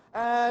how?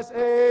 As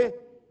a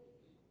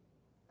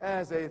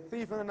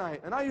thief in the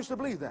night. And I used to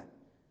believe that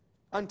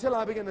until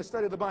I began to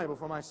study the Bible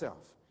for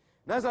myself.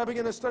 And as I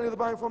began to study the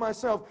Bible for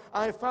myself,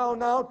 I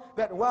found out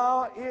that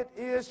while it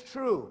is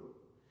true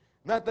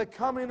that the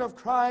coming of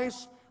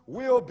Christ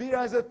will be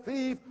as a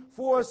thief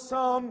for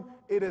some,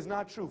 it is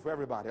not true for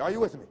everybody. Are you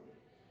with me?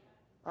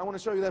 I want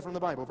to show you that from the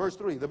Bible. Verse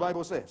 3, the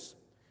Bible says.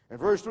 In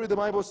verse 3, the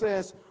Bible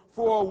says,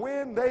 "For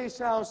when they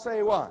shall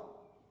say" what?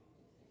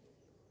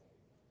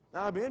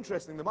 Now, it'd be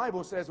interesting. The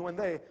Bible says when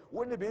they,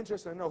 wouldn't it be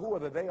interesting to know who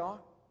they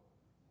are?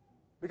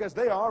 Because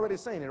they are already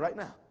saying it right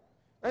now.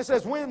 And it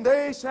says, "When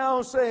they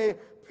shall say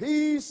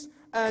peace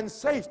and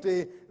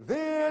safety,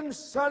 then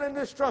sudden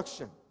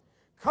destruction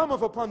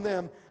cometh upon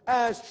them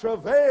as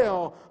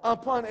travail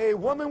upon a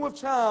woman with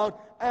child,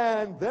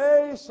 and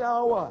they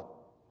shall" what?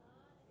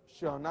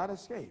 Shall not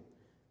escape.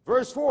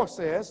 Verse 4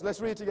 says,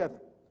 let's read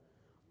together.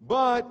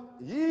 "But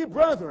ye,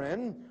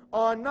 brethren,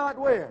 are not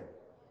where?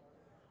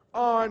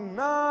 Are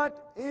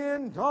not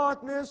in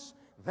darkness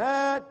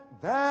that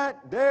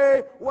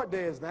day." What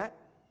day is that?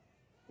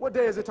 What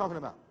day is it talking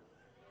about?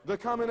 The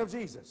coming of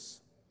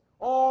Jesus.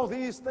 All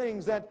these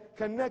things that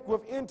connect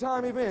with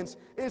end-time events.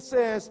 It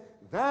says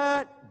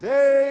that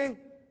day,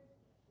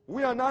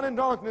 we are not in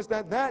darkness,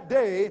 that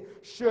day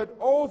should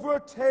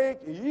overtake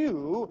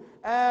you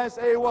as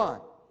a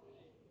what?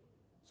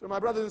 So my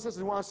brothers and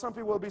sisters, while some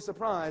people will be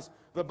surprised,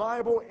 the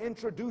Bible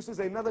introduces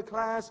another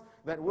class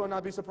that will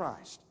not be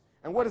surprised.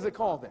 And what does it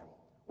call them?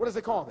 What does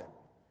it call them?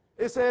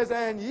 It says,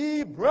 "And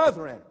ye,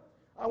 brethren."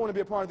 I want to be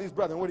a part of these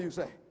brethren. What do you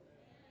say?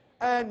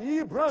 "And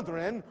ye,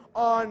 brethren,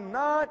 are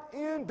not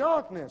in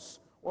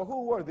darkness." Well,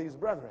 who were these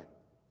brethren?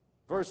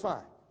 Verse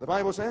 5. The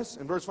Bible says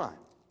in verse 5.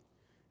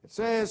 It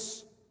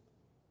says,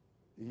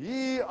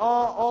 "Ye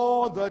are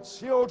all the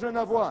children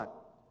of what?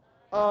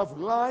 Of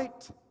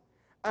light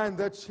and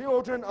the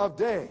children of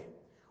day.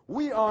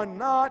 We are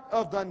not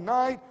of the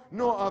night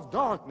nor of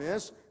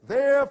darkness.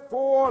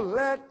 Therefore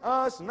let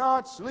us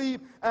not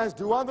sleep as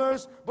do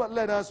others, but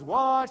let us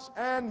watch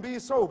and be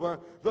sober."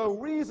 The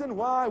reason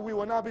why we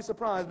will not be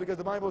surprised, because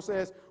the Bible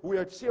says we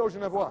are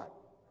children of what?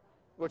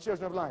 We're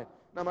children of light.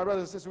 Now, my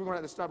brothers and sisters, we're going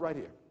to have to stop right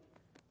here.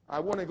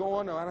 I want to go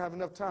on. I don't have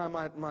enough time.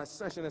 My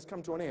session has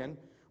come to an end.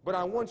 But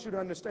I want you to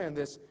understand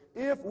this.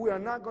 If we are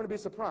not going to be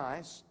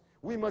surprised,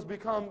 we must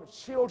become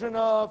children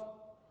of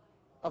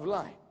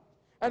light.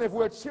 And if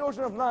we're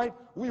children of light,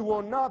 we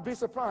will not be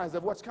surprised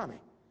of what's coming.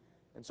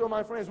 And so,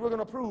 my friends, we're going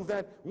to prove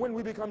that when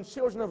we become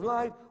children of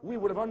light, we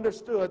would have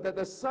understood that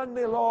the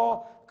Sunday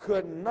law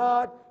could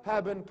not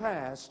have been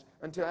passed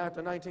until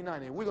after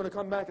 1990. We're going to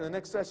come back in the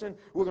next session.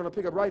 We're going to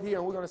pick up right here,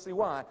 and we're going to see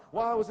why.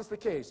 Why was this the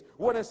case?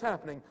 What is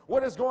happening?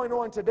 What is going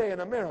on today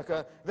in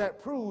America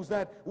that proves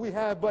that we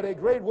have but a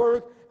great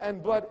work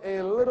and but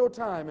a little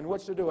time in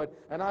which to do it,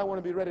 and I want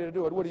to be ready to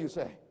do it. What do you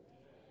say?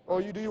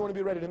 Or do you want to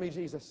be ready to meet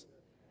Jesus?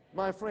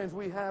 My friends,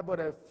 we have but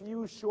a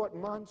few short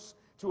months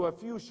to a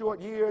few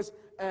short years,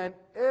 and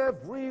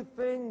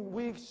everything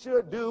we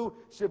should do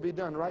should be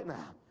done right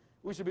now.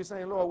 We should be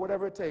saying, Lord,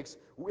 whatever it takes.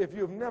 If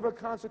you've never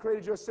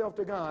consecrated yourself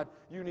to God,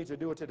 you need to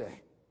do it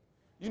today.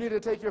 You need to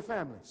take your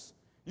families.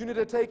 You need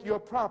to take your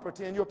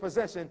property and your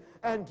possession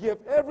and give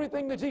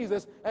everything to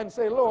Jesus and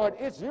say, Lord,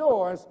 it's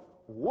yours.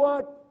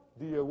 What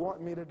do you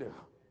want me to do?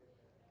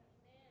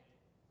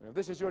 And if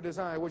this is your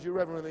desire, would you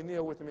reverently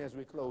kneel with me as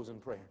we close in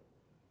prayer?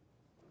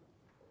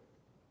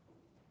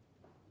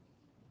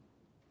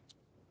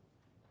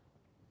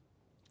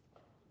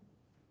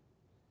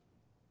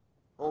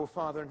 Oh,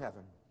 Father in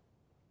heaven,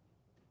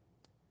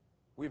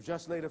 we've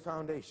just laid a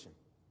foundation.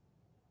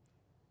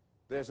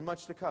 There's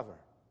much to cover.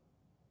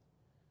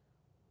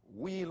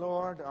 We,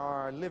 Lord,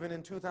 are living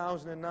in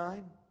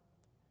 2009,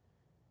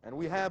 and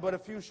we have but a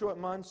few short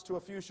months to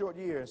a few short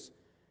years.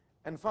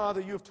 And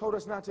Father, you've told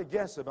us not to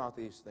guess about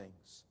these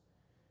things.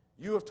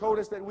 You have told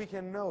us that we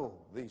can know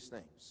these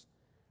things.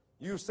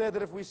 You've said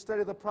that if we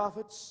study the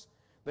prophets,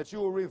 that you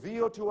will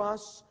reveal to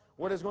us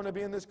what is going to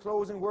be in this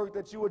closing work,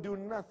 that you will do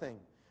nothing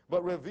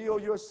but reveal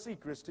your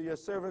secrets to your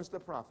servants, the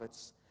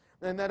prophets,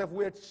 and that if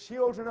we're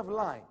children of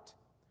light,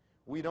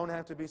 we don't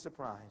have to be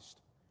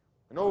surprised.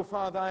 And oh,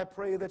 Father, I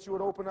pray that you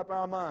would open up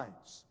our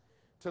minds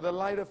to the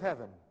light of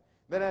heaven,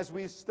 that as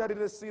we study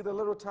to see the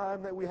little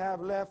time that we have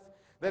left,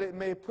 that it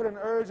may put an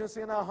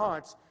urgency in our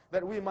hearts,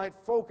 that we might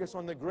focus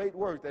on the great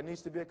work that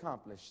needs to be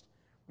accomplished.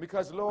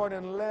 Because, Lord,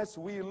 unless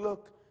we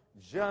look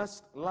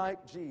just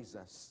like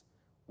Jesus,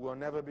 we'll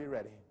never be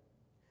ready.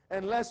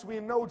 Unless we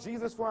know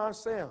Jesus for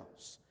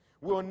ourselves,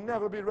 we'll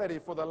never be ready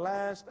for the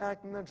last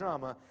act in the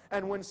drama.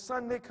 And when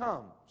Sunday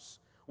comes,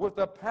 with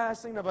the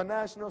passing of a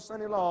national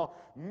Sunday law,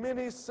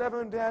 many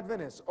Seventh-day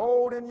Adventists,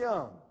 old and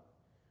young,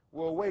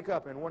 will wake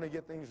up and want to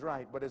get things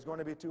right, but it's going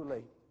to be too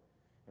late.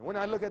 And when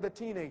I look at the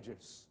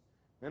teenagers,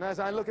 and as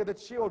I look at the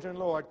children,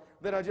 Lord,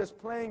 that are just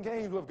playing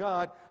games with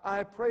God,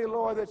 I pray,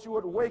 Lord, that you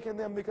would awaken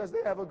them because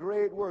they have a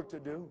great work to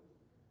do.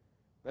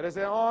 That as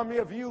an army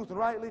of youth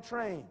rightly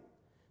trained,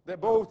 that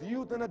both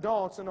youth and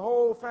adults and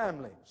whole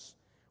families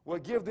will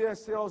give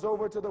themselves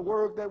over to the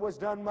work that was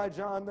done by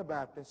John the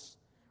Baptist,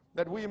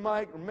 that we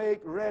might make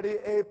ready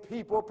a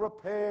people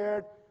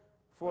prepared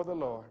for the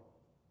Lord.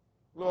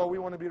 Lord, we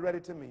want to be ready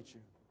to meet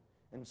you.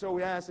 And so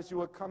we ask that you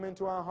would come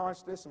into our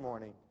hearts this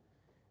morning.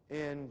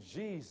 In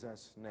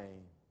Jesus'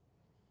 name,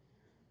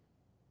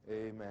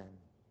 amen.